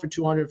to throw for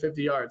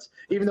 250 yards.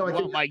 Even though I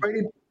think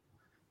Brady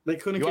 – they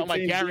couldn't. You want my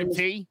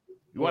guarantee?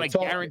 You want a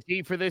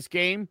guarantee for this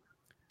game?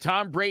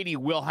 Tom Brady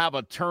will have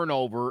a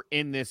turnover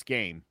in this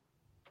game.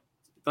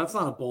 That's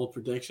not a bold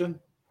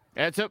prediction.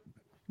 That's a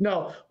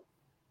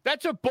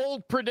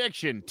bold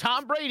prediction.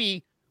 Tom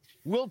Brady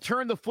will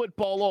turn the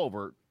football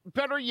over.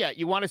 Better yet,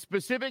 you want a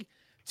specific?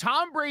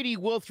 Tom Brady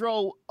will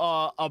throw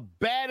a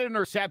bad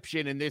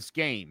interception in this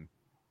game.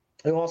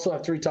 He'll also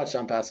have 3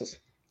 touchdown passes.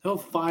 He'll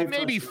 5.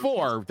 Maybe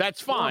 4.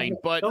 That's fine.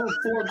 But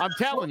I'm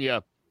telling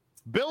you,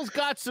 Bill's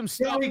got some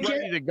stuff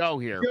ready to go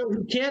here.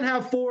 You can't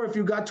have 4 if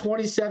you got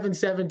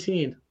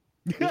 27-17.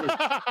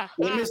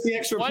 They missed the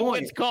extra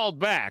point. It's called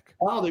back.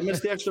 Oh, they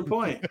missed the extra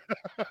point.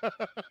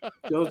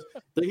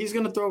 He's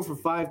going to throw for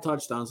 5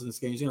 touchdowns in this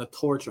game. He's going to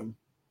torch him.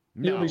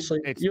 You'll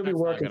be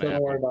working, so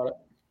don't worry about it.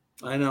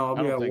 I know. I'll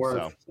be at work.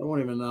 So. I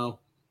won't even know.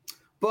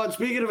 But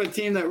speaking of a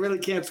team that really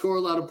can't score a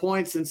lot of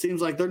points and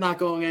seems like they're not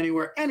going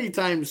anywhere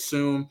anytime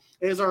soon,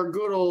 is our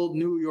good old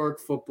New York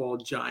Football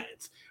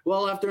Giants.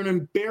 Well, after an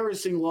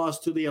embarrassing loss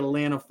to the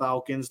Atlanta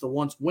Falcons, the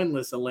once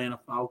winless Atlanta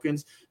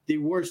Falcons, the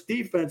worst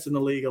defense in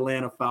the league,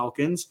 Atlanta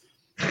Falcons.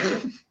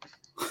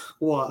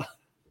 What?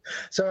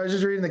 So I was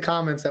just reading the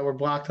comments that were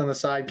blocked on the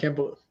side. Can't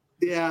believe.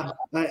 Yeah.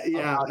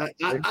 I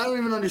don't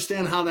even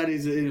understand how that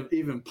is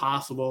even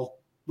possible.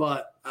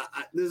 But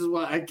this is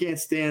why I can't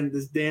stand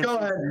this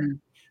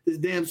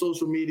damn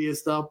social media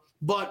stuff.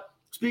 But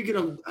speaking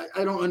of,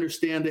 I don't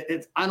understand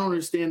it. I don't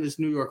understand this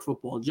New York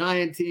Football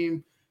Giant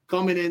team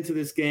coming into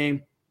this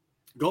game,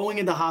 going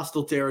into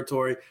hostile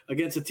territory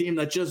against a team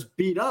that just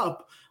beat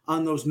up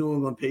on those New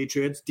England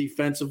Patriots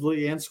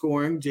defensively and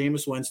scoring.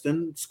 Jameis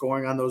Winston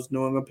scoring on those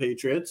New England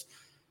Patriots.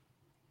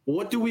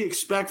 What do we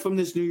expect from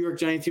this New York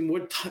Giant team?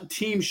 What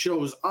team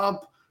shows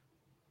up?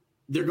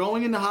 They're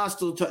going into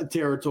hostile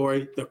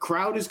territory. The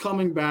crowd is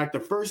coming back. The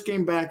first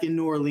game back in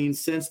New Orleans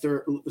since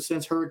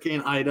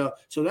Hurricane Ida.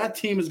 So that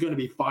team is going to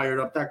be fired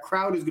up. That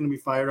crowd is going to be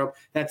fired up.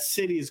 That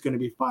city is going to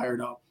be fired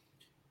up.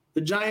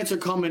 The Giants are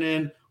coming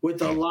in with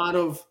there's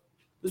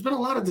been a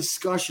lot of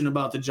discussion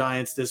about the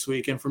Giants this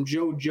week and from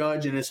Joe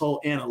Judge and his whole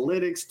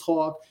analytics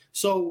talk.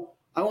 So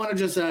I want to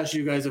just ask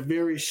you guys a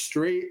very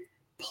straight,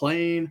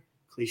 plain,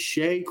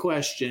 cliche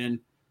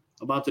question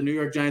about the New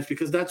York Giants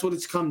because that's what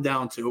it's come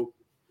down to.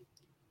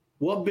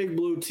 What big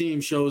blue team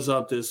shows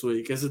up this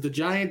week? Is it the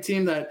Giant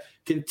team that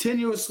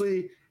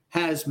continuously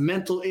has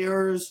mental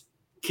errors,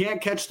 can't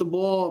catch the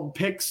ball,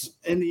 picks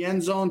in the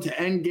end zone to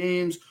end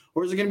games?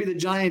 Or is it going to be the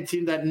Giant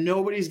team that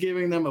nobody's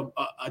giving them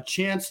a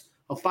chance,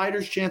 a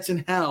fighter's chance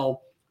in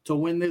hell to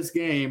win this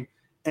game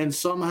and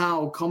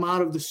somehow come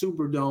out of the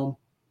Superdome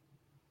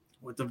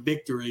with a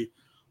victory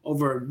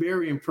over a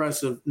very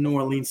impressive New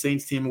Orleans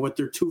Saints team with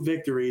their 2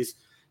 victories,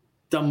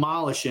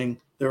 demolishing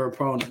their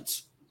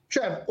opponents?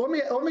 Trev, let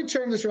me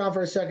turn this around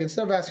for a second.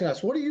 Instead of asking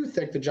us, what do you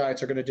think the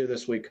Giants are going to do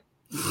this week?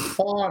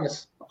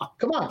 Honest.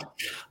 Come on.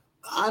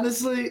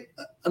 Honestly,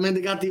 I mean,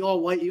 they got the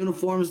all-white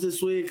uniforms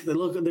this week. They're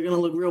going to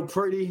look real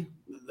pretty.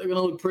 They're going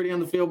to look pretty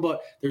on the field,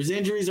 but there's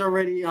injuries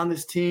already on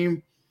this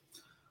team.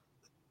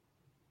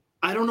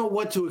 I don't know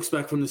what to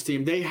expect from this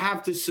team. They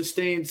have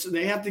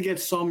to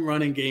get some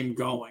running game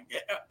going.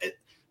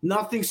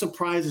 Nothing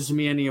surprises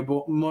me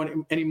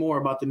anymore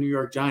about the New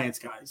York Giants,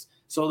 guys.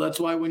 So that's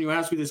why when you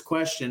ask me this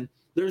question,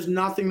 there's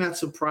nothing that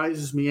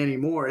surprises me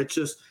anymore. It's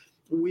just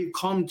we've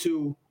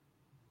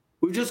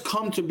just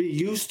come to be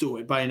used to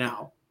it by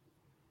now.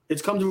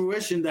 It's come to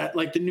fruition that,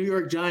 like, the New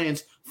York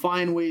Giants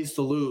find ways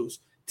to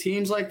lose.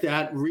 Teams like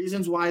that,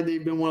 reasons why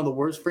they've been one of the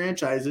worst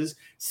franchises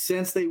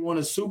since they won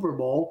a Super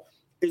Bowl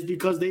is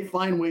because they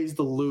find ways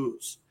to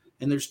lose.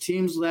 And there's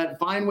teams that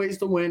find ways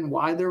to win,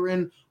 why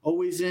they're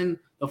always in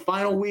the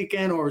final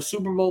weekend or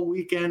Super Bowl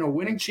weekend or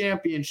winning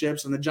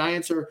championships, and the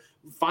Giants are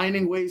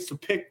finding ways to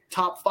pick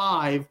top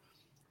 5.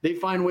 They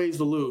find ways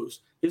to lose.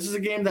 This is a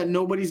game that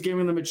nobody's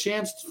giving them a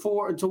chance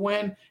to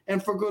win,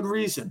 and for good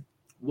reason.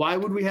 Why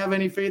would we have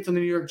any faith in the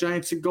New York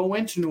Giants to go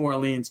into New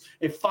Orleans,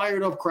 a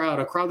fired-up crowd,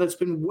 a crowd that's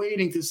been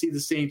waiting to see the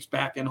Saints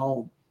back at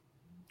home?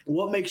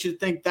 What makes you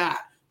think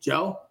that,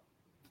 Joe?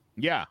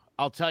 Yeah,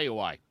 I'll tell you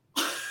why.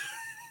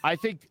 I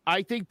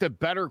think the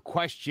better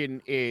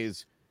question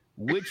is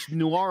which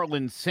New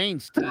Orleans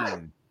Saints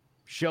team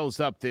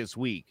shows up this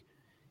week.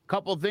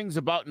 Couple things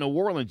about New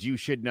Orleans you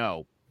should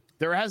know.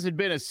 There hasn't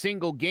been a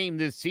single game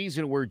this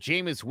season where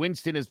Jameis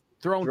Winston has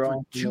thrown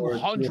for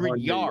 200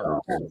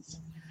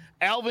 yards.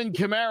 Alvin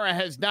Kamara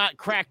has not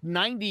cracked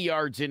 90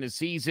 yards in a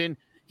season.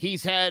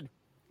 He's had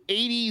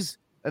 80s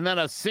and then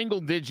a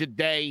single-digit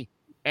day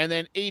and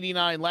then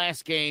 89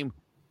 last game.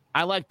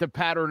 I like the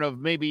pattern of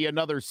maybe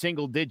another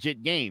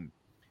single-digit game.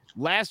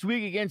 Last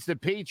week against the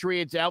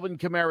Patriots, Alvin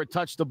Kamara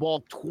touched the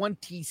ball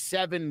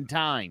 27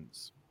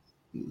 times.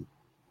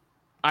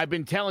 I've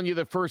been telling you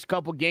the first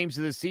couple games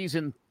of the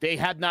season, they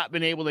had not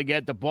been able to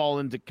get the ball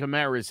into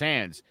Kamara's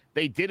hands.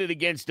 They did it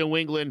against New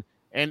England,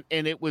 and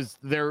it was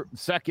their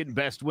second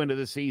best win of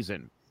the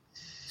season.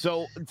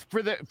 So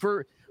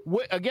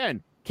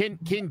again, can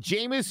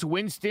Jameis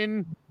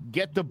Winston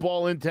get the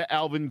ball into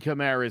Alvin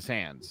Kamara's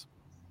hands?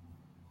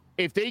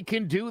 If they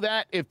can do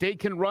that, if they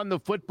can run the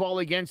football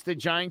against the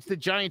Giants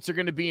are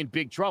going to be in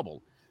big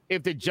trouble.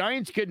 If the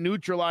Giants can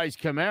neutralize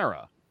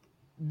Kamara,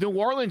 New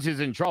Orleans is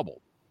in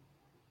trouble.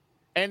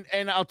 And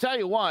I'll tell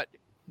you what,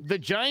 the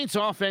Giants'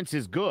 offense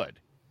is good.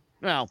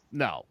 Well,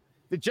 no.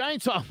 The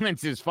Giants'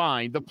 offense is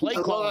fine. The play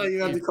call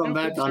you have to come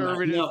back on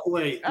that. No,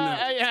 wait. No.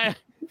 I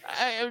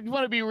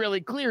want to be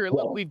really clear.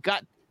 Look, we've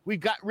got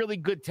really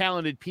good,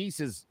 talented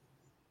pieces.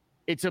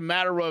 It's a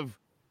matter of,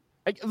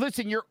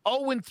 listen, you're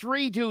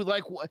 0-3, dude.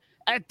 Like,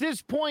 at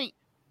this point,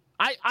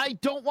 I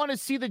don't want to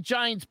see the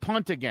Giants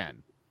punt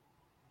again.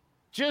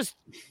 Just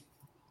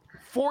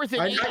 4th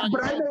and 8 on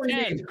but I know what you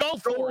 10. mean. Go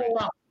for it.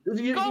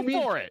 Go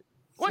for it.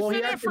 What's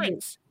the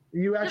difference?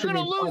 You're going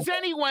to lose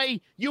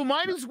anyway. You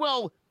might as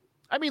well.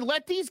 I mean,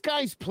 let these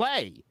guys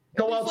play.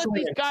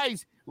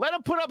 Let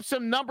them put up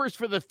some numbers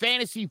for the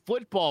fantasy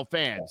football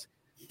fans.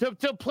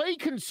 To play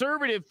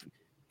conservative,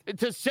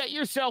 to set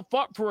yourself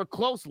up for a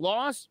close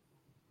loss,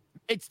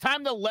 it's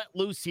time to let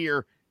loose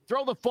here.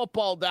 Throw the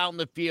football down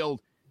the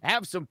field.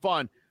 Have some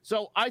fun.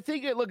 So I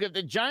think, look, if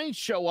the Giants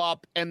show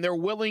up and they're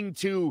willing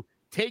to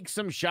take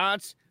some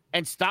shots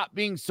and stop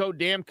being so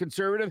damn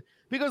conservative,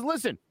 because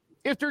listen,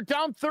 if they're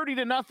down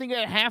 30-0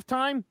 at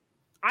halftime,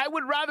 I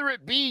would rather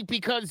it be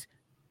because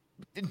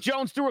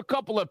Jones threw a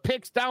couple of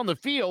picks down the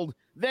field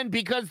than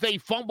because they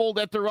fumbled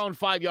at their own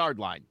 5-yard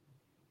line.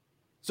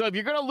 So if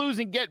you're going to lose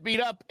and get beat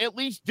up, at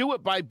least do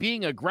it by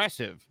being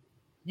aggressive.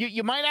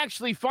 You might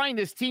actually find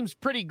this team's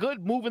pretty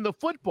good moving the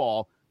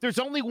football. There's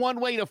only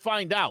one way to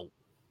find out,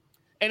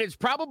 and it's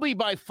probably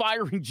by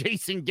firing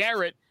Jason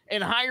Garrett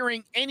and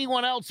hiring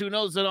anyone else who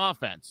knows an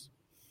offense.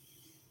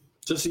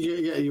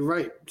 Yeah, you're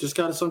right. Just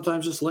got to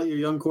sometimes just let your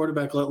young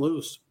quarterback let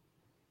loose.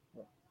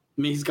 I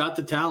mean, he's got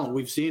the talent.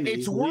 We've seen it.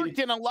 It's worked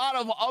in a lot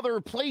of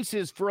other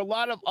places for a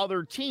lot of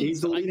other teams.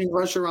 He's the leading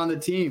rusher on the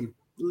team.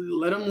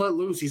 Let him let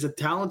loose. He's a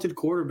talented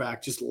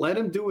quarterback. Just let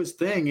him do his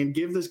thing and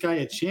give this guy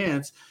a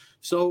chance.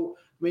 So,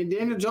 I mean,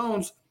 Daniel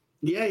Jones,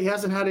 yeah, he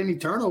hasn't had any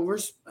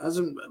turnovers.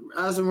 Hasn't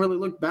really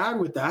looked bad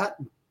with that.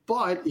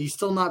 But he's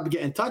still not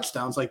getting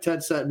touchdowns, like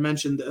Ted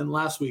mentioned in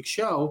last week's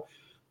show.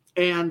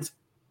 And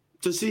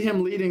to see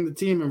him leading the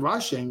team in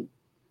rushing,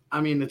 I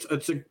mean,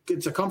 it's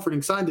a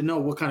comforting sign to know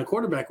what kind of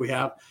quarterback we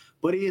have.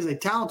 But he is a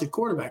talented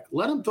quarterback.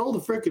 Let him throw the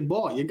freaking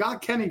ball. You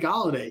got Kenny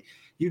Golladay.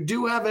 You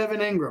do have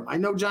Evan Ingram. I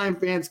know Giant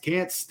fans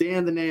can't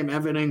stand the name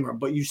Evan Ingram,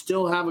 but you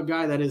still have a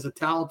guy that is a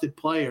talented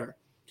player.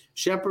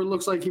 Shepard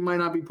looks like he might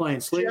not be playing.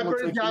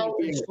 Shepard is out.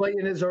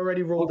 Slayton is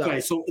already rolled out.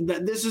 Okay, so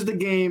this is the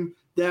game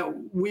that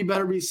we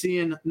better be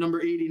seeing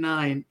number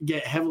 89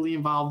 get heavily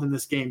involved in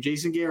this game.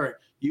 Jason Garrett,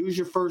 use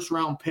your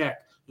first-round pick.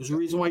 There's a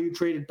reason why you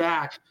traded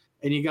back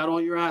and you got all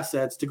your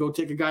assets to go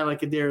take a guy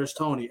like Kadarius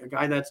Toney, a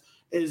guy that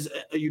is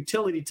a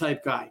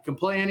utility-type guy, can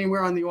play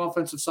anywhere on the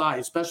offensive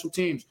side, special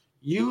teams.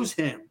 Use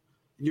him.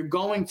 You're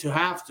going to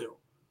have to.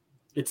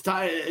 It's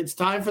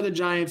time for the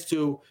Giants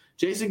to –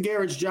 Jason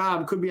Garrett's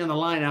job could be on the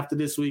line after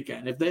this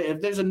weekend. If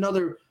there's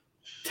another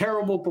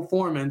terrible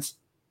performance,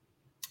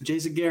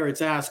 Jason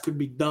Garrett's ass could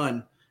be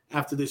done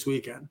after this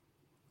weekend.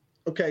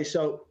 Okay,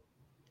 so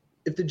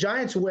if the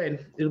Giants win,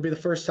 it'll be the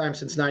first time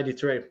since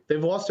 '93.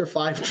 They've lost their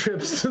 5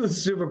 trips to the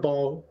Super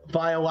Bowl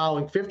by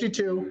allowing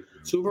 52,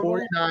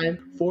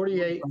 49,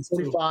 48,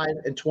 45,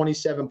 and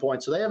 27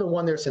 points. So they haven't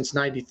won there since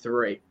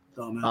 '93.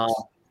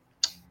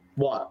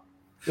 What?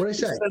 What did I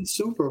say? You said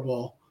Super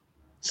Bowl.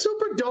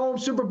 Superdome,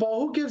 Super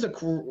Bowl. Who gives a?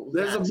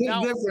 There's a big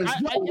difference.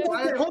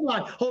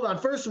 Hold on.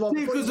 First of all,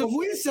 because if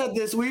we said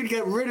this, we'd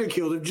get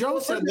ridiculed. If Joe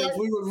said this,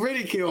 we would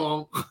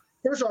ridicule him.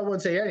 First of all, I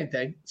wouldn't say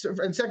anything.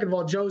 And second of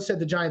all, Joe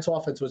said the Giants'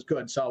 offense was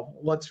good, so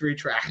let's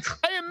retract.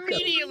 I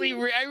immediately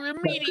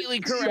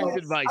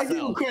corrected myself. I give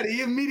him credit.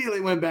 He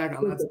immediately went back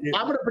on that.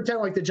 I'm going to pretend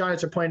like the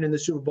Giants are playing in the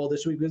Super Bowl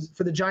this week, because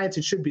for the Giants,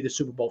 it should be the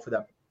Super Bowl for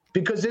them,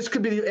 because this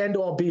could be the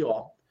end-all,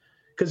 be-all.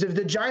 Because if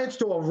the Giants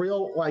do a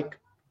real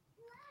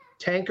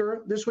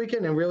tanker this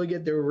weekend and really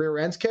get their rear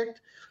ends kicked,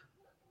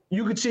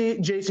 you could see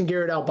Jason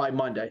Garrett out by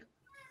Monday.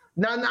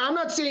 Now, I'm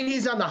not saying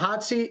he's on the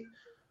hot seat,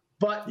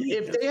 but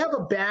if they have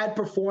a bad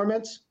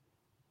performance,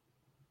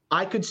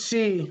 I could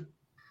see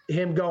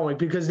him going,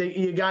 because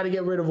you got to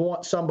get rid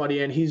of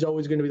somebody, and he's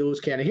always going to be the loose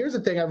cannon. Here's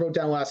the thing I wrote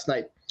down last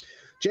night.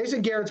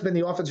 Jason Garrett's been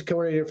the offensive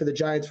coordinator for the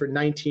Giants for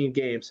 19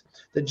 games.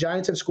 The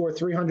Giants have scored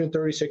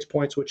 336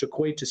 points, which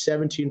equate to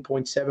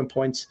 17.7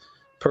 points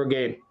per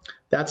game.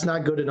 That's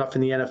not good enough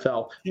in the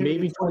NFL.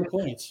 Maybe 20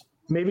 points.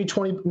 Maybe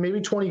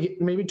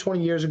 20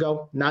 years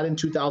ago, not in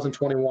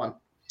 2021.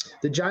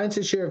 The Giants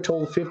this year have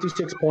totaled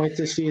 56 points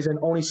this season.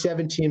 Only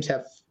 7 teams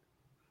have.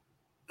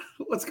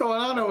 What's going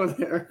on over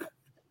there?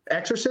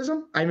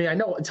 Exorcism? I mean, I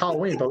know it's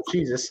Halloween, but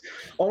Jesus.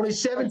 Only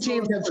 7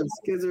 teams have.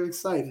 Kids are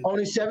excited.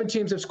 Only 7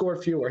 teams have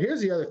scored fewer. Here's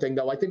the other thing,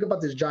 though. I think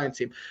about this Giants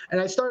team, and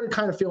I started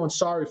kind of feeling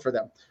sorry for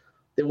them.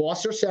 They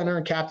lost their center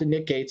and captain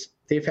Nick Gates.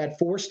 They've had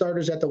 4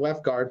 starters at the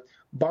left guard.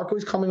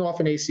 Barkley's coming off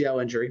an ACL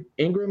injury.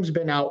 Ingram's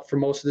been out for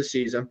most of the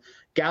season.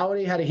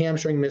 Golladay had a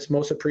hamstring miss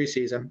most of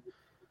preseason.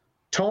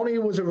 Toney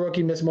was a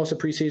rookie, missed most of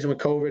preseason with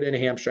COVID and a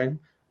hamstring.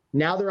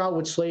 Now they're out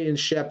with Slayton and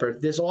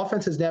Shepard. This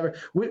offense has never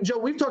 – Joe,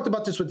 we've talked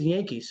about this with the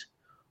Yankees.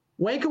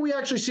 When can we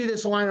actually see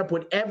this lineup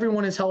when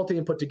everyone is healthy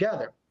and put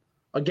together?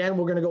 Again,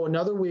 we're going to go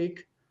another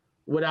week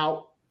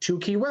without 2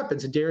 key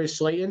weapons, Darius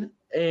Slayton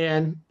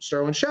and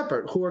Sterling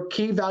Shepard, who are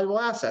key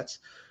valuable assets.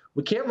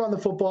 We can't run the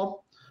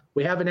football.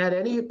 We haven't had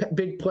any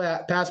big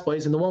pass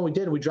plays, and the one we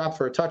did, we dropped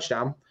for a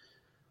touchdown.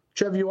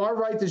 Trev, you are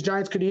right. This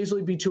Giants could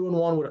easily be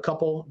 2-1 with a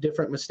couple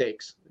different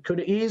mistakes. It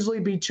could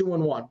easily be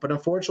 2-1, but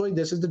unfortunately,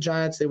 this is the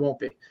Giants. They won't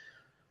be.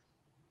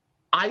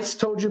 I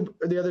told you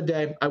the other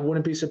day, I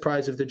wouldn't be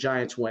surprised if the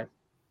Giants win.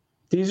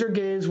 These are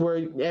games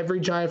where every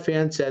Giant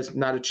fan says,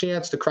 not a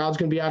chance. The crowd's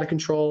going to be out of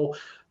control.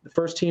 the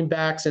first team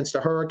back since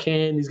the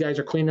hurricane. These guys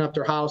are cleaning up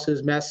their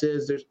houses,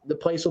 messes. The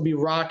place will be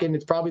rocking.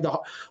 It's probably the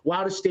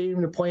loudest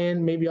stadium to play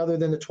in, maybe other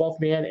than the 12th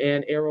man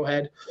and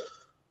Arrowhead.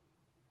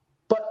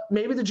 But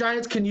maybe the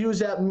Giants can use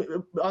that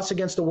us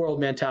against the world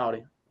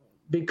mentality,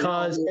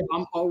 because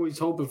I'm always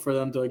hoping for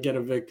them to get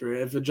a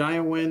victory. If the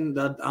Giants win,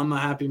 I'm a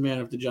happy man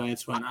if the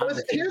Giants win.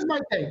 Here's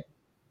my thing.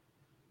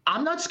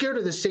 I'm not scared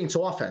of the Saints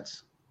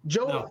offense.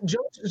 Joe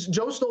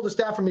stole the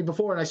stat from me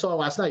before, and I saw it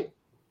last night.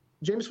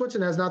 Jameis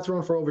Winston has not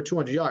thrown for over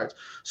 200 yards.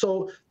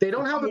 So they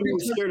don't have a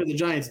big scared of the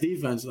Giants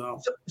defense, though.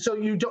 So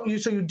you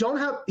don't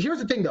have. Here's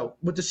the thing, though,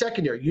 with the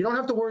secondary, you don't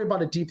have to worry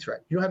about a deep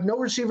threat. You have no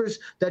receivers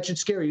that should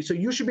scare you. So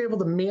you should be able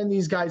to man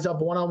these guys up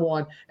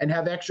one-on-one and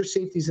have extra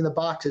safeties in the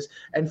boxes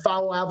and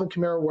follow Alvin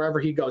Kamara wherever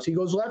he goes. He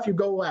goes left, you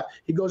go left.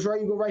 He goes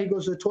right, you go right. He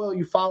goes to the toilet,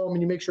 you follow him,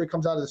 and you make sure he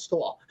comes out of the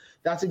stall.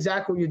 That's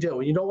exactly what you do,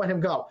 and you don't let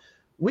him go.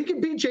 We can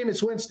beat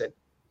Jameis Winston.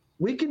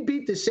 We can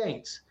beat the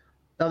Saints.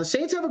 Now, the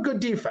Saints have a good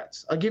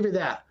defense. I'll give you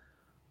that.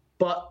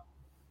 But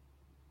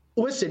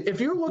listen,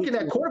 if you're looking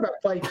at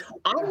quarterback play,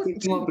 I would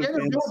think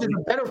Daniel Jones is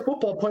a better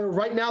football player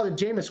right now than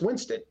Jameis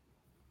Winston.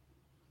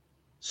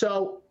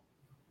 So,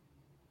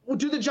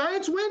 do the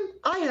Giants win?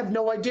 I have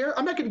no idea.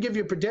 I'm not going to give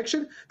you a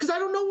prediction because I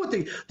don't know what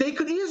they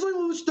could easily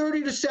lose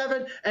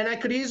 30-7, and I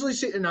could easily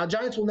see. Now,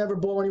 Giants will never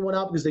blow anyone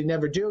up because they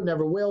never do,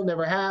 never will,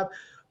 never have.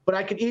 But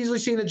I could easily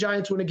see the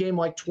Giants win a game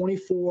like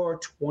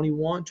 24-21,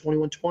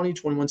 21-20,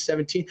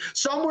 21-17,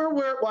 somewhere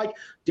where like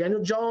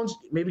Daniel Jones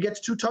maybe gets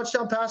 2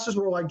 touchdown passes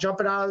where like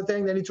jumping out of the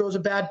thing, then he throws a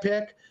bad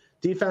pick,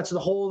 defense to the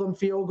hold them,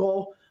 field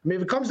goal. I mean,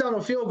 if it comes down to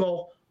a field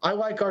goal, I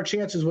like our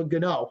chances with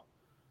Gano.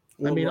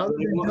 I mean, other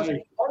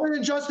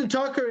than Justin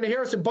Tucker and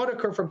Harrison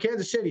Butker from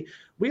Kansas City,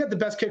 we have the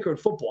best kicker in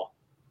football.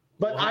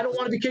 But I don't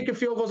want to be kicking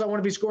field goals. I want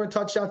to be scoring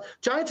touchdowns.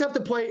 Giants have to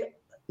play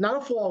not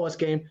a flawless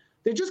game.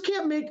 They just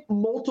can't make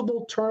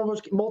multiple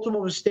turnovers,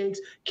 multiple mistakes,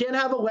 can't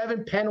have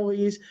 11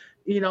 penalties.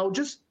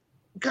 Just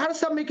got to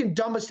stop making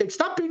dumb mistakes.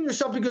 Stop beating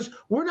yourself because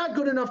we're not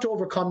good enough to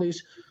overcome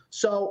these.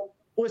 So,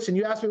 listen,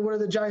 you asked me what do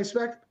the Giants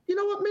expect? You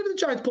know what? Maybe the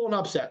Giants pull an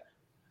upset,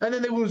 and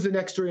then they lose the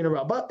next 3 in a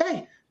row. But,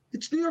 hey,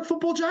 it's New York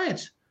Football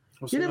Giants.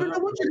 You never know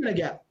what you're going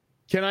to get.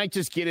 Can I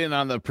just get in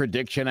on the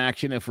prediction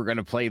action if we're going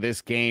to play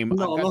this game?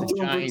 No, I've got the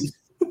Giants.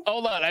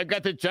 Hold on. I've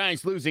got the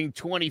Giants losing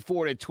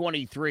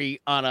 24-23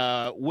 on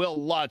a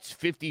Will Lutz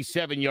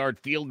 57-yard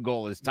field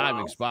goal as time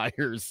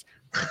expires.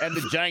 And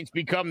the Giants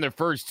become the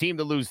first team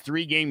to lose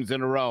 3 games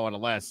in a row on a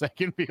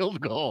last-second field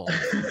goal.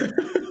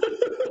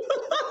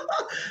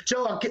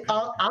 Joe,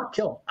 I'll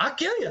kill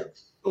you.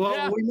 Well,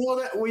 yeah.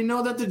 we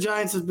know that the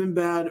Giants have been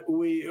bad.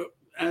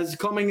 As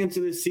coming into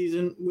this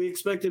season, we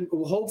expected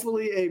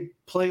hopefully a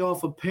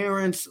playoff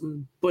appearance,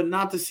 but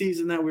not the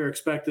season that we were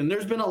expecting.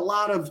 There's been a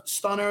lot of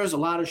stunners, a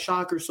lot of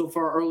shockers so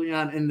far early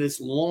on in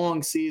this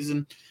long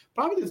season.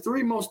 Probably the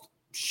 3 most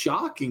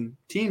shocking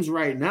teams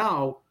right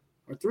now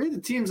are 3 of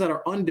the teams that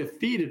are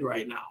undefeated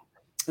right now.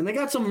 And they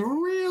got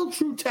some real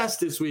true tests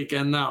this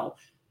weekend now.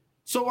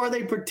 So are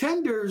they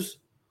pretenders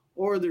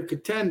or they're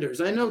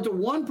contenders? I know the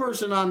one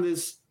person on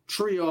this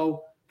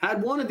trio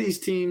had one of these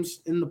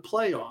teams in the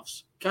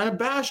playoffs. Kind of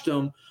bashed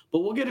them, but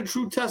we'll get a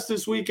true test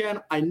this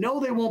weekend. I know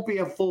they won't be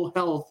at full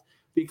health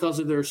because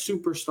of their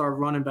superstar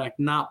running back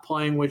not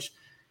playing, which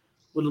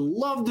would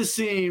love to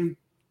see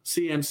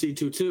CMC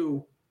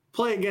Tutu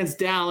play against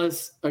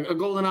Dallas, a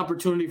golden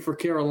opportunity for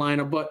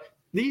Carolina. But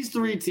these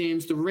 3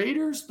 teams, the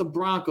Raiders, the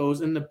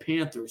Broncos, and the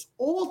Panthers,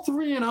 all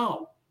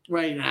 3-0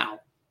 right now,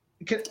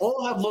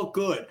 all have looked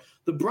good.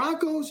 The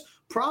Broncos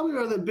probably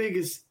are the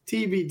biggest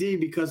TBD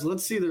because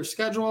let's see their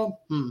schedule.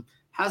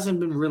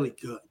 Hasn't been really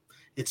good.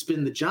 It's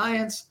been the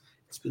Giants,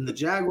 it's been the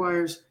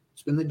Jaguars,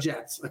 it's been the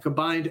Jets, a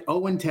combined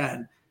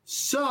 0-10.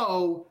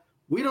 So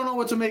we don't know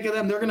what to make of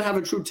them. They're going to have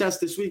a true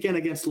test this weekend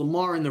against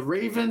Lamar and the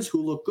Ravens,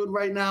 who look good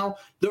right now.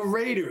 The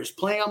Raiders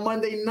playing on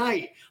Monday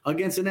night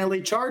against an LA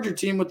Charger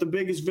team with the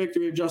biggest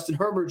victory of Justin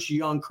Herbert's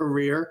young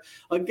career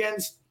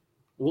against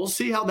 – we'll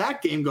see how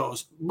that game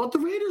goes. But the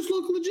Raiders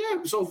look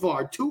legit so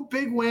far. 2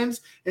 big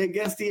wins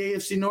against the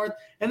AFC North.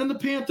 And then the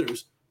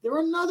Panthers. They're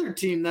another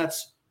team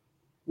that's –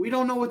 we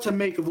don't know what to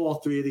make of all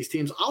 3 of these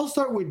teams. I'll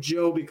start with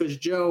Joe because,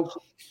 Joe,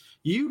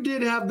 you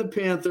did have the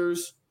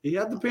Panthers. You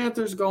had the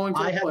Panthers going to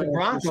I had the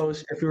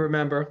Broncos, if you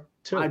remember,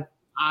 too.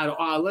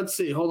 Let's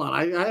see. Hold on.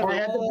 I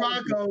had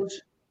the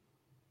Broncos.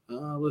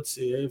 Let's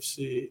see.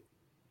 AFC.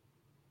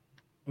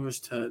 Where's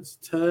Ted's?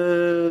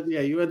 Ted.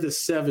 Yeah, you had the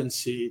 7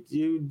 seed.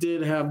 You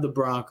did have the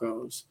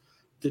Broncos.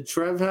 Did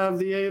Trev have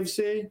the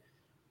AFC?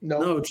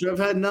 No, Trev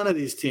had none of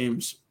these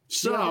teams.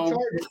 So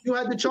you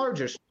had the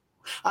Chargers.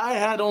 I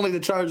had only the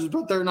Chargers,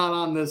 but they're not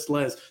on this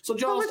list. So,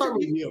 Joe, I'll start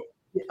with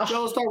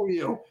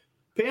you.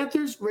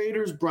 Panthers,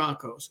 Raiders,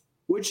 Broncos.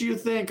 Which do you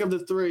think of the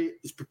 3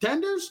 is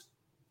pretenders,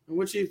 and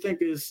which do you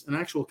think is an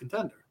actual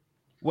contender?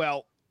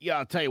 Well, yeah,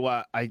 I'll tell you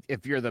what.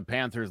 If you're the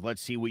Panthers,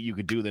 let's see what you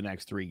could do the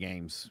next 3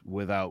 games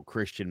without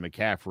Christian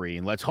McCaffrey,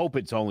 and let's hope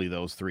it's only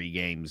those 3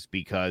 games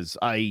because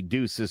I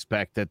do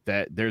suspect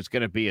that there's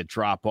going to be a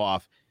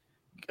drop-off.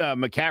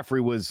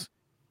 McCaffrey was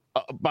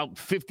about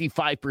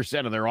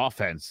 55% of their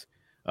offense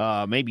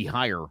maybe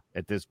higher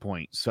at this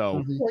point.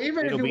 So well,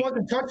 even if he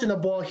wasn't touching the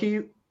ball,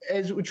 he,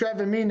 as Trev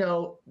and me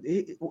know,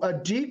 a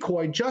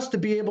decoy just to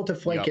be able to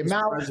flake him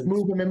out,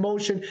 move him in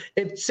motion.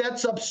 It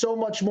sets up so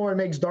much more and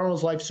makes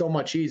Darnold's life so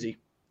much easier.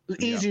 So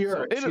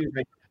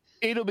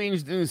it'll be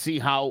interesting to see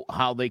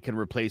how they can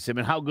replace him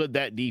and how good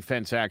that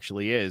defense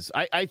actually is.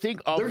 I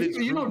think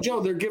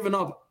Joe, they're giving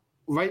up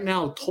right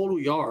now total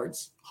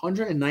yards,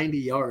 190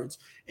 yards,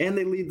 and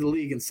they lead the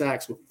league in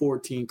sacks with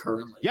 14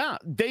 currently. Yeah,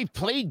 they've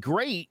played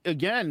great.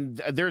 Again,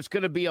 there's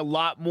going to be a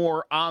lot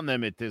more on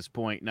them at this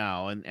point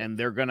now, and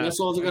they're going to. That's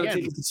also got to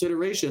take into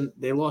consideration.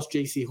 They lost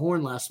J.C.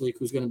 Horn last week,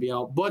 who's going to be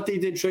out, but they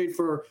did trade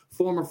for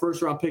former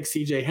first-round pick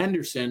C.J.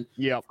 Henderson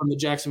from the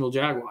Jacksonville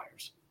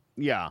Jaguars.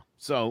 Yeah.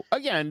 So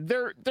again,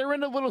 they're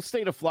in a little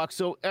state of flux.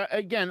 So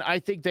again, I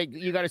think that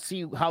you got to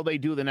see how they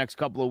do the next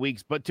couple of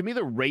weeks. But to me,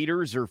 the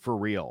Raiders are for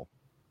real.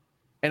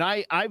 And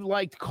I've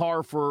liked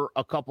Carr for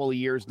a couple of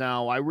years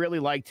now. I really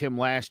liked him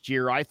last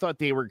year. I thought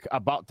they were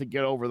about to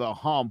get over the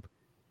hump.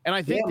 And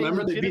I think they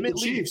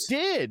legitimately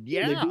did.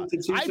 Yeah.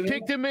 I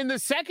picked him in the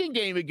second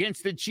game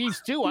against the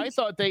Chiefs too. I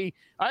thought they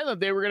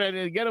were going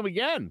to get him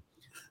again.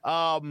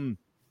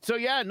 So,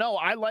 yeah, no,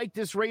 I like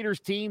this Raiders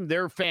team.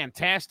 They're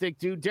fantastic,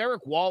 dude.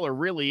 Derek Waller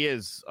really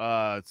is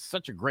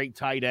such a great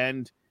tight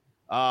end.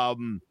 Yeah,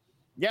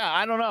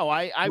 I don't know.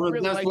 I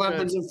really like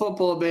weapons in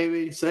football,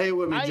 baby. Say it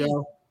with me,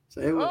 Joe.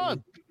 Say it with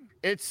me.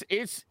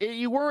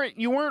 You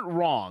weren't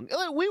wrong.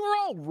 We were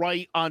all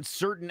right on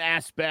certain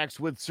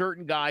aspects with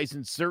certain guys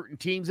and certain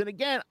teams. And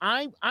again,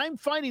 I'm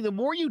finding the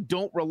more you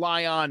don't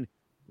rely on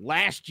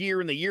last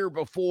year and the year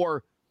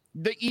before,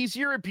 the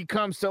easier it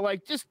becomes to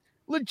just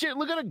legit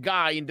look at a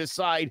guy and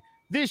decide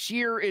this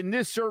year in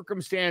this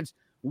circumstance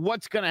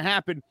what's going to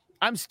happen.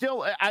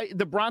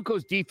 The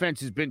Broncos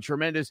defense has been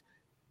tremendous.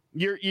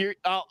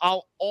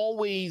 I'll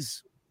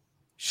always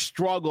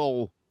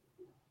struggle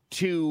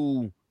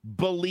to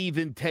believe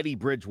in Teddy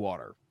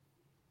Bridgewater.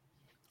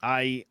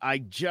 I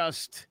don't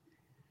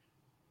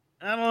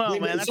know,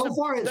 man. So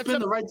far, it's been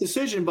the right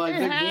decision by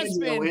Vic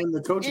Fangio and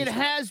the coaching staff. It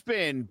has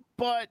been,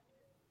 but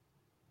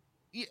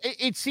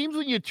it seems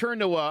when you turn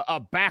to a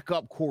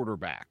backup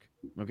quarterback.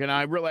 Okay, now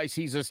I realize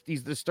he's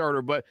the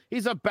starter, but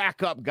he's a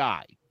backup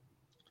guy.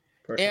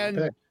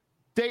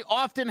 They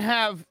often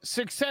have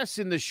success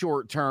in the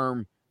short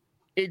term.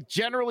 It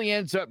generally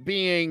ends up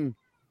being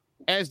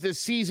as the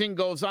season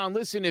goes on.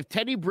 Listen, if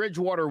Teddy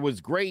Bridgewater was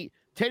great,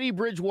 Teddy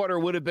Bridgewater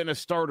would have been a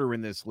starter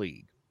in this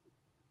league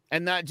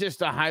and not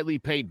just a highly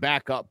paid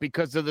backup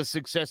because of the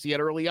success he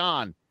had early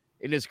on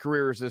in his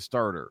career as a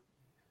starter.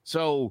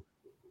 So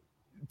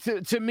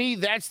to me,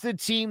 that's the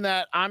team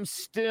that I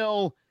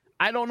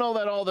don't know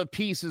that all the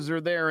pieces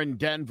are there in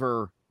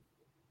Denver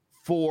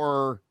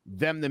for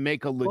them to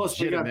make a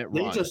legitimate run.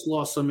 They just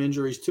lost some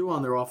injuries, too,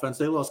 on their offense.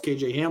 They lost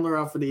KJ Hamler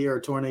out for the year,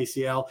 a torn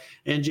ACL,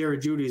 and Jerry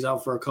Jeudy's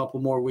out for a couple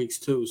more weeks,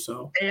 too.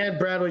 So and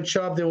Bradley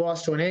Chubb, they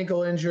lost to an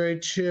ankle injury,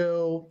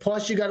 too.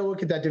 Plus, you got to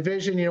look at that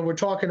division. We're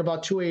talking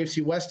about two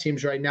AFC West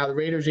teams right now, the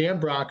Raiders and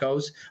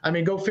Broncos. I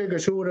mean, go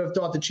figures. Who would have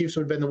thought the Chiefs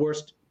would have been the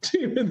worst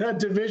team in that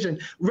division?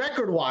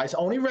 Record-wise,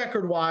 only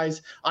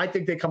record-wise, I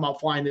think they come out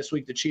flying this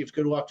week, the Chiefs.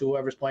 Good luck to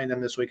whoever's playing them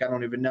this week. I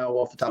don't even know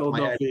off the top of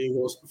my head.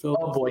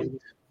 Oh, boy.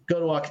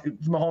 Good luck.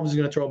 Mahomes is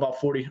going to throw about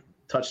 40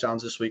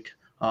 touchdowns this week.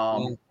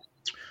 But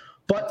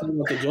I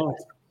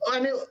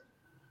mean,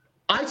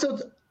 I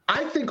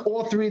think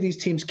all three of these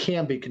teams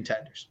can be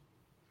contenders.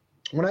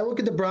 When I look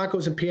at the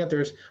Broncos and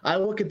Panthers, I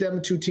look at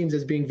them two teams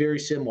as being very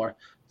similar.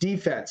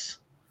 Defense.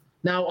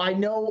 Now, I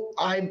know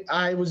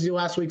I was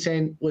last week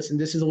saying, listen,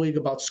 this is a league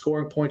about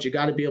scoring points. You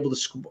got to be able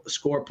to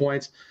score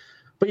points.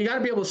 But you got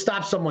to be able to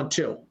stop someone,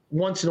 too,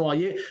 once in a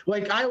while.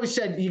 Like I always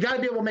said, you got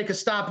to be able to make a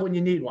stop when you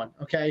need one,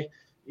 okay?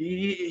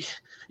 You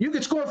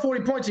could score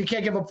 40 points, you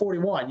can't give up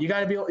 41. You got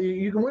to be able,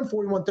 you can win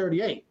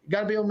 41-38. You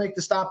got to be able to make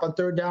the stop on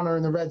third down or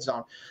in the red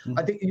zone. Mm-hmm.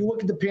 I think you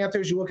look at the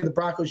Panthers, you look at the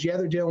Broncos. Yeah,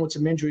 they're dealing with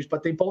some injuries,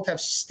 but they both have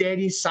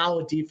steady,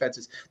 solid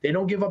defenses. They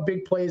don't give up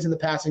big plays in the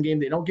passing game.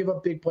 They don't give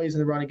up big plays in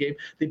the running game.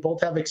 They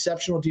both have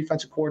exceptional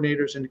defensive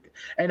coordinators,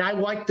 and I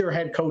like their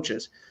head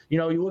coaches.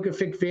 You look at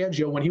Vic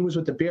Fangio when he was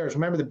with the Bears.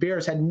 Remember, the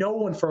Bears had no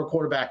one for a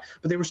quarterback,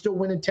 but they were still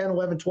winning 10,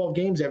 11, 12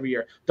 games every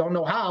year. Don't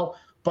know how,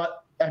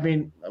 but I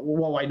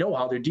know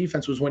how their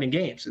defense was winning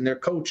games and their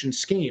coach and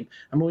scheme.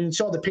 I mean, we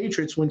saw the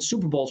Patriots win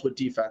Super Bowls with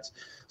defense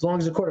as long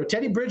as the quarterback.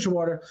 Teddy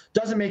Bridgewater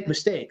doesn't make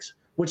mistakes,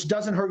 which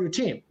doesn't hurt your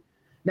team.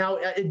 Now,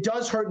 it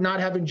does hurt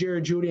not having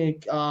Jerry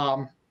Jeudy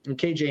and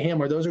KJ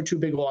Hamler. Those are two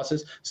big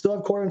losses. Still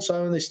have Cortland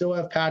Sutton. They still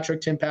have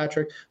Tim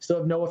Patrick. Still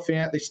have Noah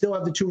Fant. They still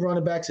have the two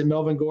running backs in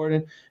Melvin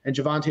Gordon and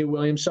Javonte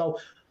Williams. So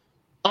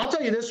I'll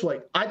tell you this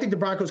way. I think the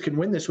Broncos can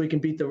win this week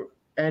and beat the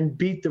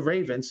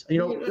Ravens.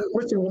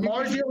 Listen,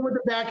 Lamar's dealing with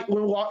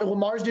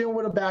Lamar's dealing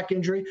with a back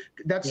injury.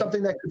 That's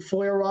something that could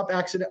flare up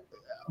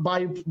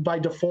by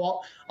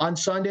default on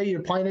Sunday.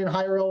 You're playing in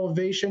higher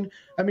elevation.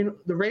 I mean,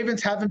 the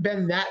Ravens haven't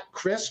been that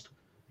crisp,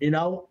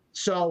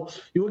 So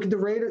you look at the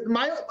Raiders.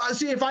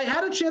 If I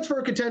had a chance for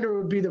a contender, it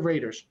would be the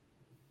Raiders.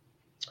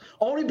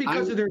 Only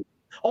because of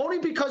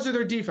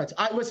their defense.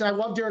 I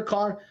love Derek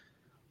Carr.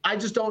 I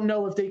just don't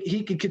know if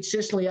he could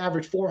consistently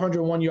average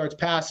 401 yards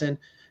passing.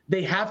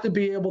 They have to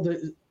be able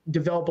to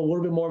develop a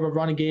little bit more of a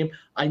running game.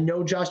 I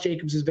know Josh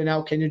Jacobs has been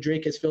out. Kenyon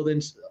Drake has filled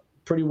in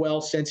pretty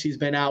well since he's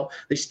been out.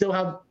 They still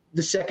have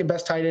the second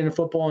best tight end in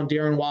football in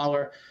Darren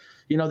Waller.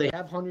 They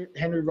have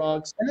Henry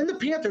Ruggs. And then the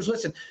Panthers,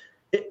 listen,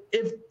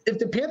 if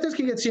the Panthers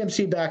can get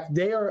CMC back,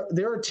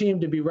 they're a team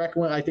to be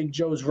reckoned with. I think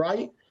Joe's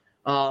right.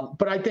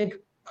 But I think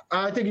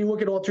you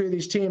look at all three of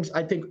these teams,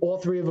 I think all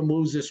three of them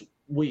lose this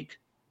week.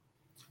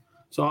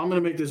 So I'm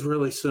going to make this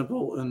really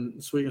simple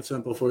and sweet and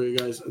simple for you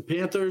guys.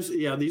 Panthers,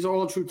 yeah, these are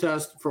all true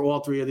tests for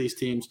all three of these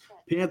teams.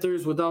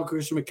 Panthers, without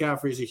Christian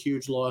McCaffrey, is a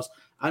huge loss.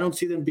 I don't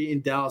see them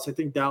beating Dallas. I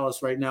think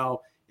Dallas right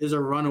now is a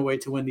runaway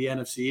to win the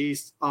NFC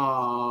East.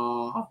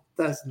 Aw,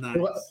 that's nice.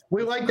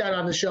 We like that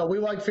on the show. We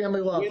like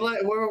family love.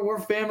 We're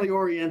family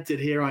oriented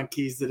here on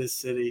Keys to the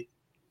City.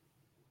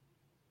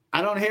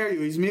 I don't hear you.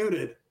 He's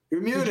muted.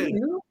 You're muted.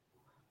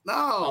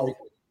 No.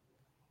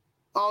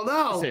 Oh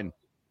no. Listen.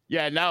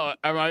 Yeah. Now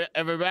am I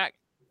back?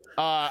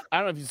 I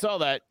don't know if you saw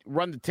that.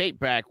 Run the tape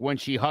back. When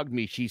she hugged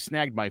me, she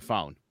snagged my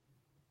phone.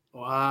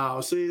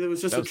 Wow. See, it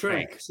was just a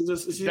trick.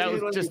 That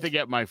was just to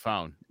get my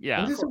phone.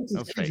 Yeah. Stealing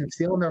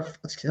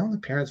the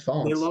parents'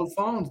 phones. They love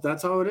phones.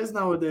 That's how it is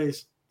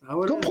nowadays.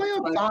 Go play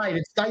outside.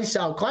 It's nice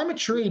out. Climb a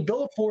tree.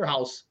 Build a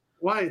floorhouse.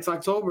 Why? It's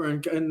October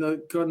in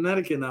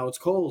Connecticut now. It's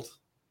cold.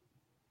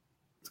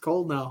 It's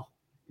cold now.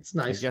 It's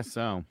nice. I guess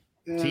so.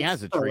 Yeah, she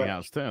has a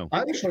treehouse too.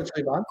 I think short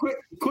sleeve on.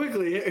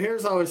 Quickly,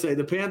 here's how I say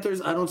the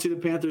Panthers. I don't see the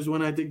Panthers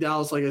win. I think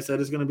Dallas, like I said,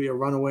 is going to be a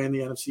runaway in the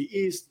NFC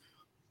East.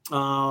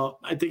 I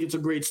think it's a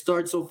great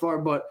start so far,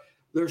 but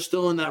they're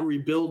still in that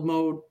rebuild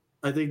mode.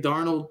 I think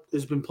Darnold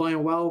has been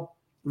playing well.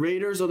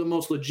 Raiders are the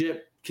most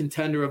legit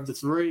contender of the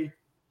three.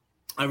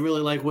 I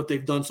really like what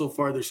they've done so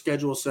far. Their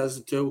schedule says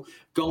it too.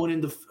 Going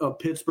into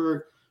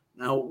Pittsburgh.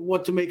 Now,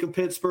 what to make of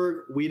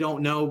Pittsburgh, we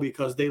don't know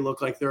because they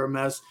look like they're a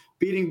mess.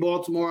 Beating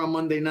Baltimore on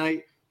Monday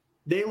night,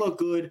 they look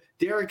good.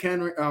 Derek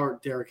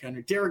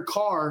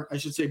Carr, I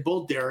should say,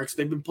 both Dereks,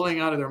 they've been playing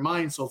out of their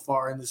minds so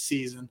far in the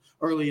season,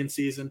 early in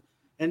season.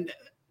 And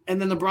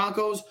then the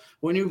Broncos,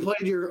 when you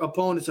played your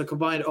opponents a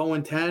combined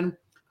 0-10,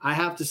 I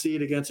have to see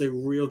it against a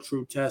real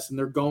true test. And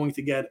they're going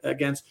to get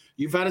against –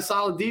 you've had a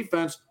solid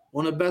defense,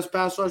 one of the best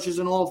pass rushes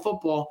in all of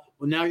football.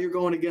 Well, now you're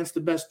going against the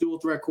best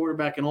dual-threat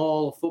quarterback in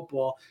all of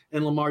football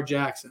in Lamar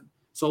Jackson.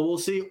 So we'll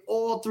see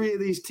all three of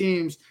these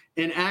teams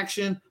in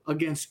action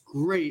against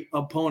great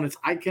opponents.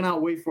 I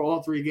cannot wait for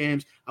all three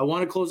games. I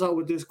want to close out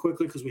with this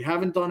quickly because we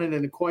haven't done it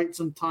in quite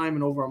some time,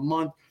 in over a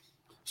month.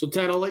 So,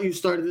 Ted, I'll let you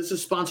start. This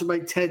is sponsored by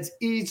Ted's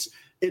Eats.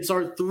 It's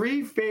our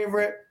 3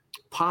 favorite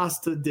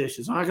pasta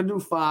dishes. I'm not going to do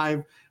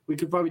 5. We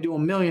could probably do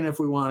 1 million if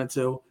we wanted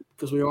to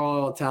because we are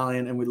all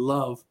Italian and we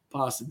love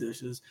pasta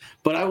dishes.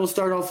 But I will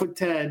start off with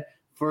Ted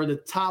for the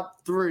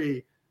top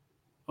 3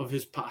 of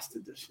his pasta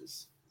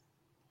dishes.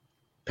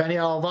 Penny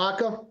alla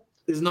vodka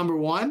is number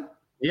 1.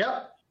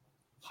 Yep.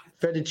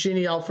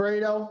 Fettuccine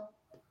Alfredo,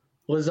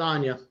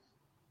 lasagna.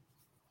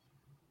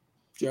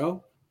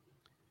 Joe?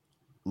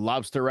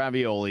 Lobster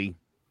ravioli,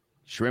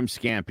 shrimp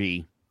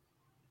scampi,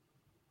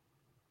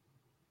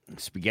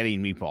 spaghetti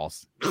and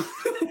meatballs.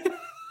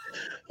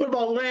 What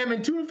about lamb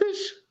and tuna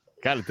fish?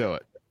 Gotta do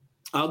it.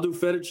 I'll do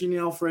fettuccine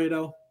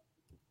Alfredo,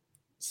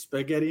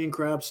 spaghetti and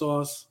crab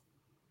sauce.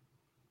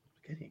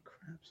 Spaghetti and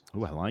crab sauce.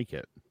 Oh, I like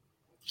it.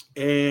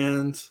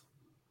 And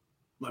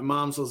my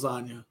mom's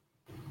lasagna.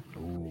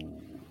 Ooh.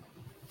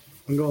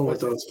 I'm going with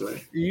those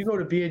 3. You go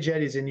to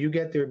Biaggetti's and you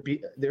get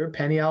their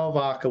penny alla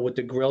vodka with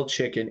the grilled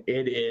chicken.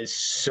 It is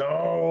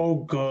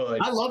so good.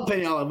 I love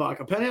penny alla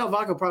vodka. Penny alla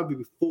vodka probably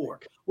be 4.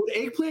 Would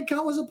eggplant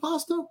count as a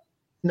pasta?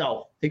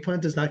 No,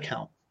 eggplant does not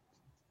count.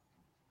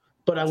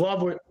 But I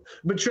love it.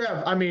 But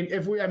Trev,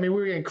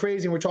 we're getting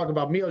crazy and we're talking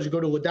about meals. You go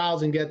to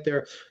Ladow's and get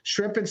their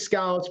shrimp and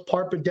scallops,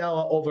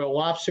 parpadella over a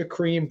lobster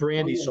cream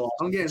brandy sauce.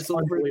 I'm getting so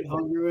freaking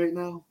hungry right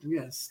now. I'm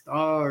getting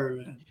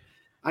starving.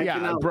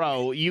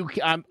 Bro,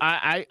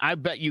 I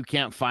bet you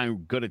can't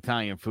find good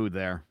Italian food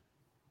there.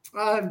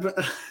 I've been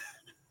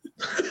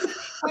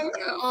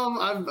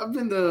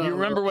to. You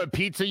remember what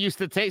pizza used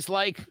to taste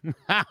like?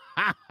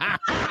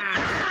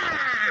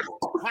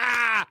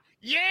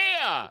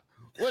 Yeah.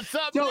 What's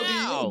up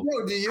now?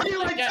 Do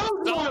you like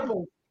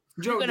Joe,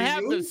 you can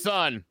have the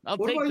sun. I'll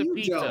take the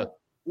pizza. Joe?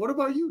 What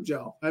about you,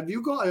 Joe? Have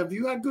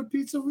you had good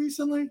pizza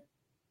recently?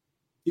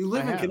 You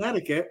live in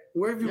Connecticut.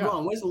 Where have you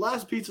gone? Where's the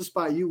last pizza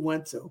spot you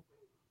went to?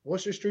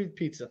 Worcester Street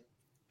Pizza.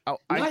 Oh,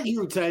 not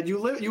you, Ted.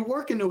 You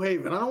work in New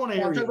Haven. I don't want to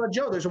hear you. I'm talking about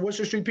Joe. There's a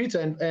Worcester Street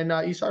Pizza in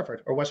East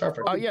Hartford or West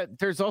Hartford. Oh yeah,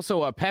 there's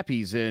also a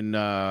Pepe's in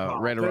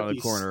right around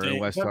the corner in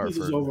West Hartford.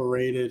 Pepe's is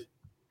overrated.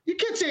 You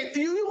can't say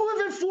you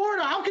live in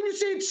Florida. How can you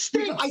say it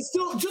stinks?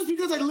 Just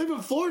because I live in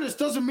Florida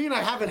doesn't mean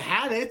I haven't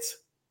had it.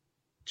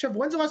 Trev,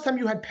 when's the last time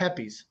you had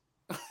Pepe's?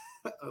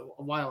 A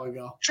while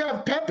ago.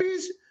 Trev,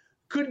 Pepe's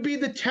could be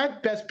the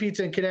 10th best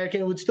pizza in Connecticut.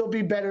 It would still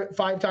be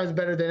 5 times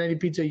better than any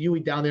pizza you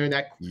eat down there in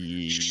that.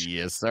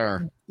 Yes,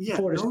 sir.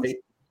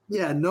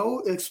 Yeah, no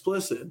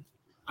explicit.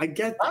 I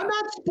get that. I'm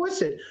not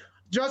explicit.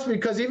 Just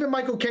because even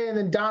Michael K and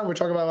then Don were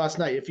talking about last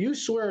night. If you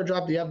swear or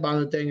drop the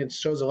F-bomb thing, it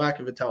shows a lack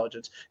of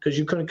intelligence because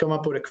you couldn't come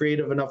up with a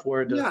creative enough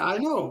word. To... Yeah, I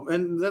know,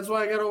 and that's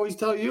why I gotta always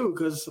tell you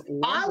because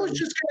I was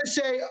just gonna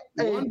say.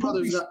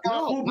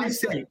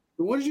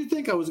 What did you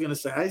think I was gonna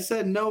say? I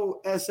said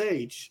no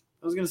sh.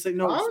 I was gonna say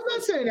no. I was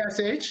not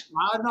saying sh.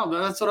 No,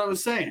 that's what I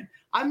was saying.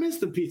 I missed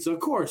the pizza, of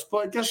course,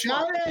 but guess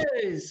what?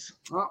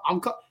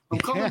 I'm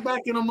coming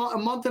back in a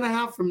month and a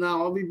half from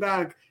now. I'll be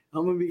back.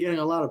 I'm gonna be getting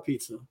a lot of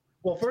pizza.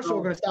 Well, first of all,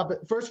 we're going to stop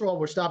it. First of all,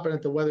 we're stopping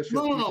at the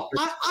Weathersfield. No.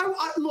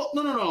 Look,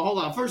 no. Hold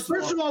on. First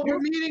of all, we're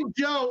meeting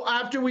Joe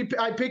after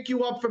I pick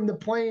you up from the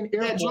plane.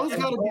 Yeah, Joe's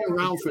got to be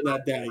around for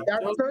that day.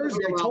 That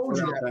Thursday, I told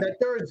you that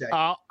Thursday.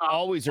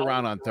 Always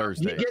around on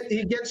Thursday.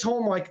 He gets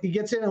home he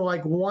gets in at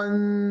like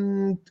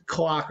 1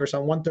 o'clock or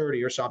something,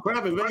 1:30 or something.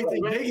 Crap, if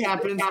anything big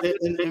happens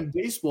in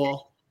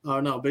baseball,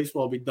 no,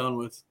 baseball will be done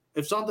with.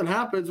 If something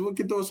happens, we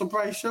could do a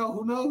surprise show.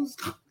 Who knows?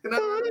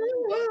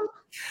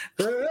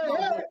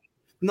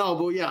 No,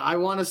 but yeah, I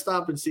want to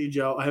stop and see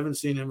Joe. I haven't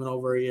seen him in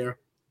over a year.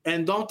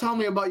 And don't tell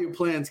me about your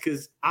plans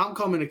because I'm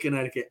coming to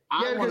Connecticut.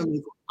 We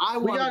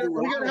got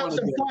to have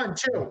some fun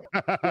too.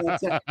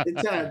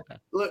 It's Ted.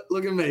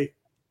 Look at me.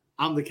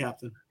 I'm the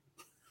captain.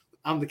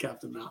 I'm the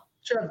captain now.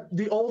 Jeff,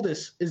 the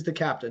oldest is the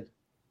captain.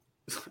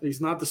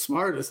 He's not the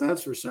smartest,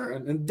 that's for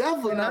certain. And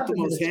definitely not the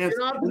most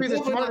handsome.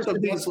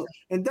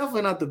 And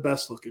definitely not the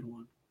best looking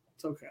one.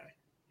 It's okay.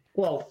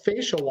 Well,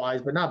 facial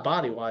wise, but not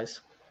body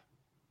wise.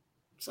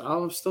 So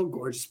I'm still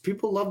gorgeous.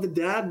 People love the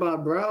dad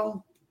bod,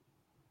 bro.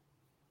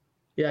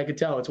 Yeah, I could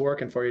tell it's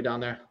working for you down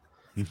there.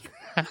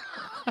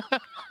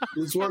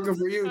 It's working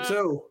for you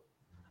too.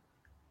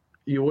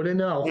 You wouldn't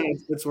know.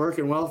 It's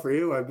working well for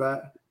you, I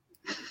bet.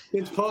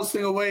 It's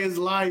posting away his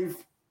life.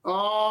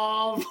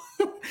 Oh,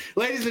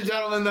 ladies and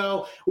gentlemen,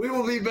 though, we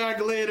will be back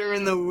later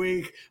in the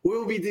week. We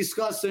will be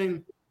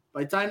discussing,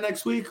 by time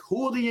next week, who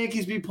will the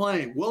Yankees be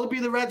playing? Will it be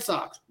the Red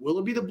Sox? Will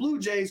it be the Blue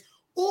Jays?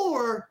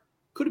 Or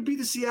could it be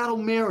the Seattle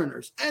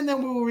Mariners? And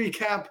then we will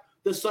recap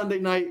the Sunday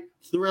night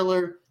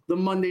thriller, the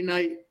Monday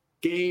night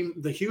game,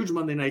 the huge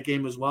Monday night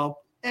game as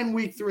well, and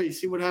week 3.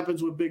 See what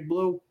happens with Big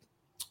Blue.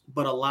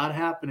 But a lot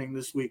happening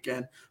this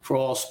weekend for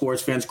all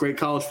sports fans. Great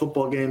college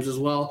football games as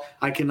well.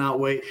 I cannot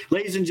wait.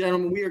 Ladies and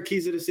gentlemen, we are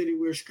Keys of the City.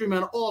 We are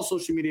streaming on all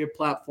social media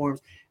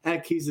platforms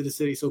at Keys of the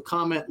City. So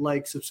comment,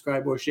 like,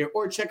 subscribe, or share.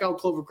 Or check out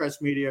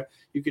Clovercrest Media.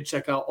 You can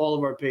check out all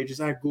of our pages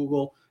at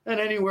Google and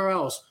anywhere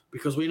else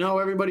because we know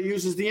everybody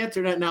uses the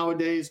internet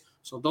nowadays.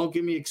 So don't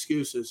give me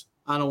excuses.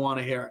 I don't want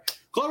to hear it.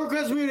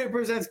 Clovercrest Media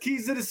presents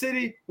Keys to the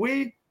City.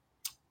 We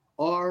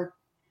are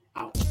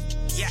out.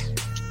 Yeah.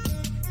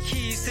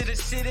 Keys to the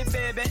city,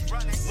 baby.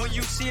 When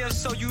you see us,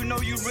 so you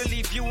know you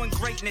really viewing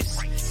greatness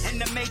in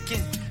the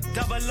making.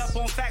 Double up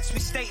on facts we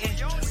stating.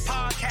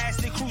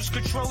 Podcasting, cruise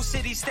control,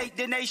 city, state,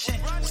 the nation.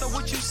 So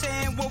what you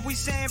saying, what we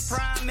saying,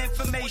 prime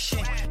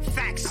information.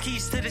 Facts,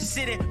 keys to the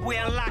city,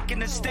 we're unlocking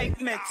the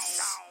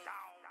statements.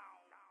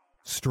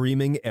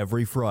 Streaming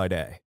every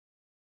Friday.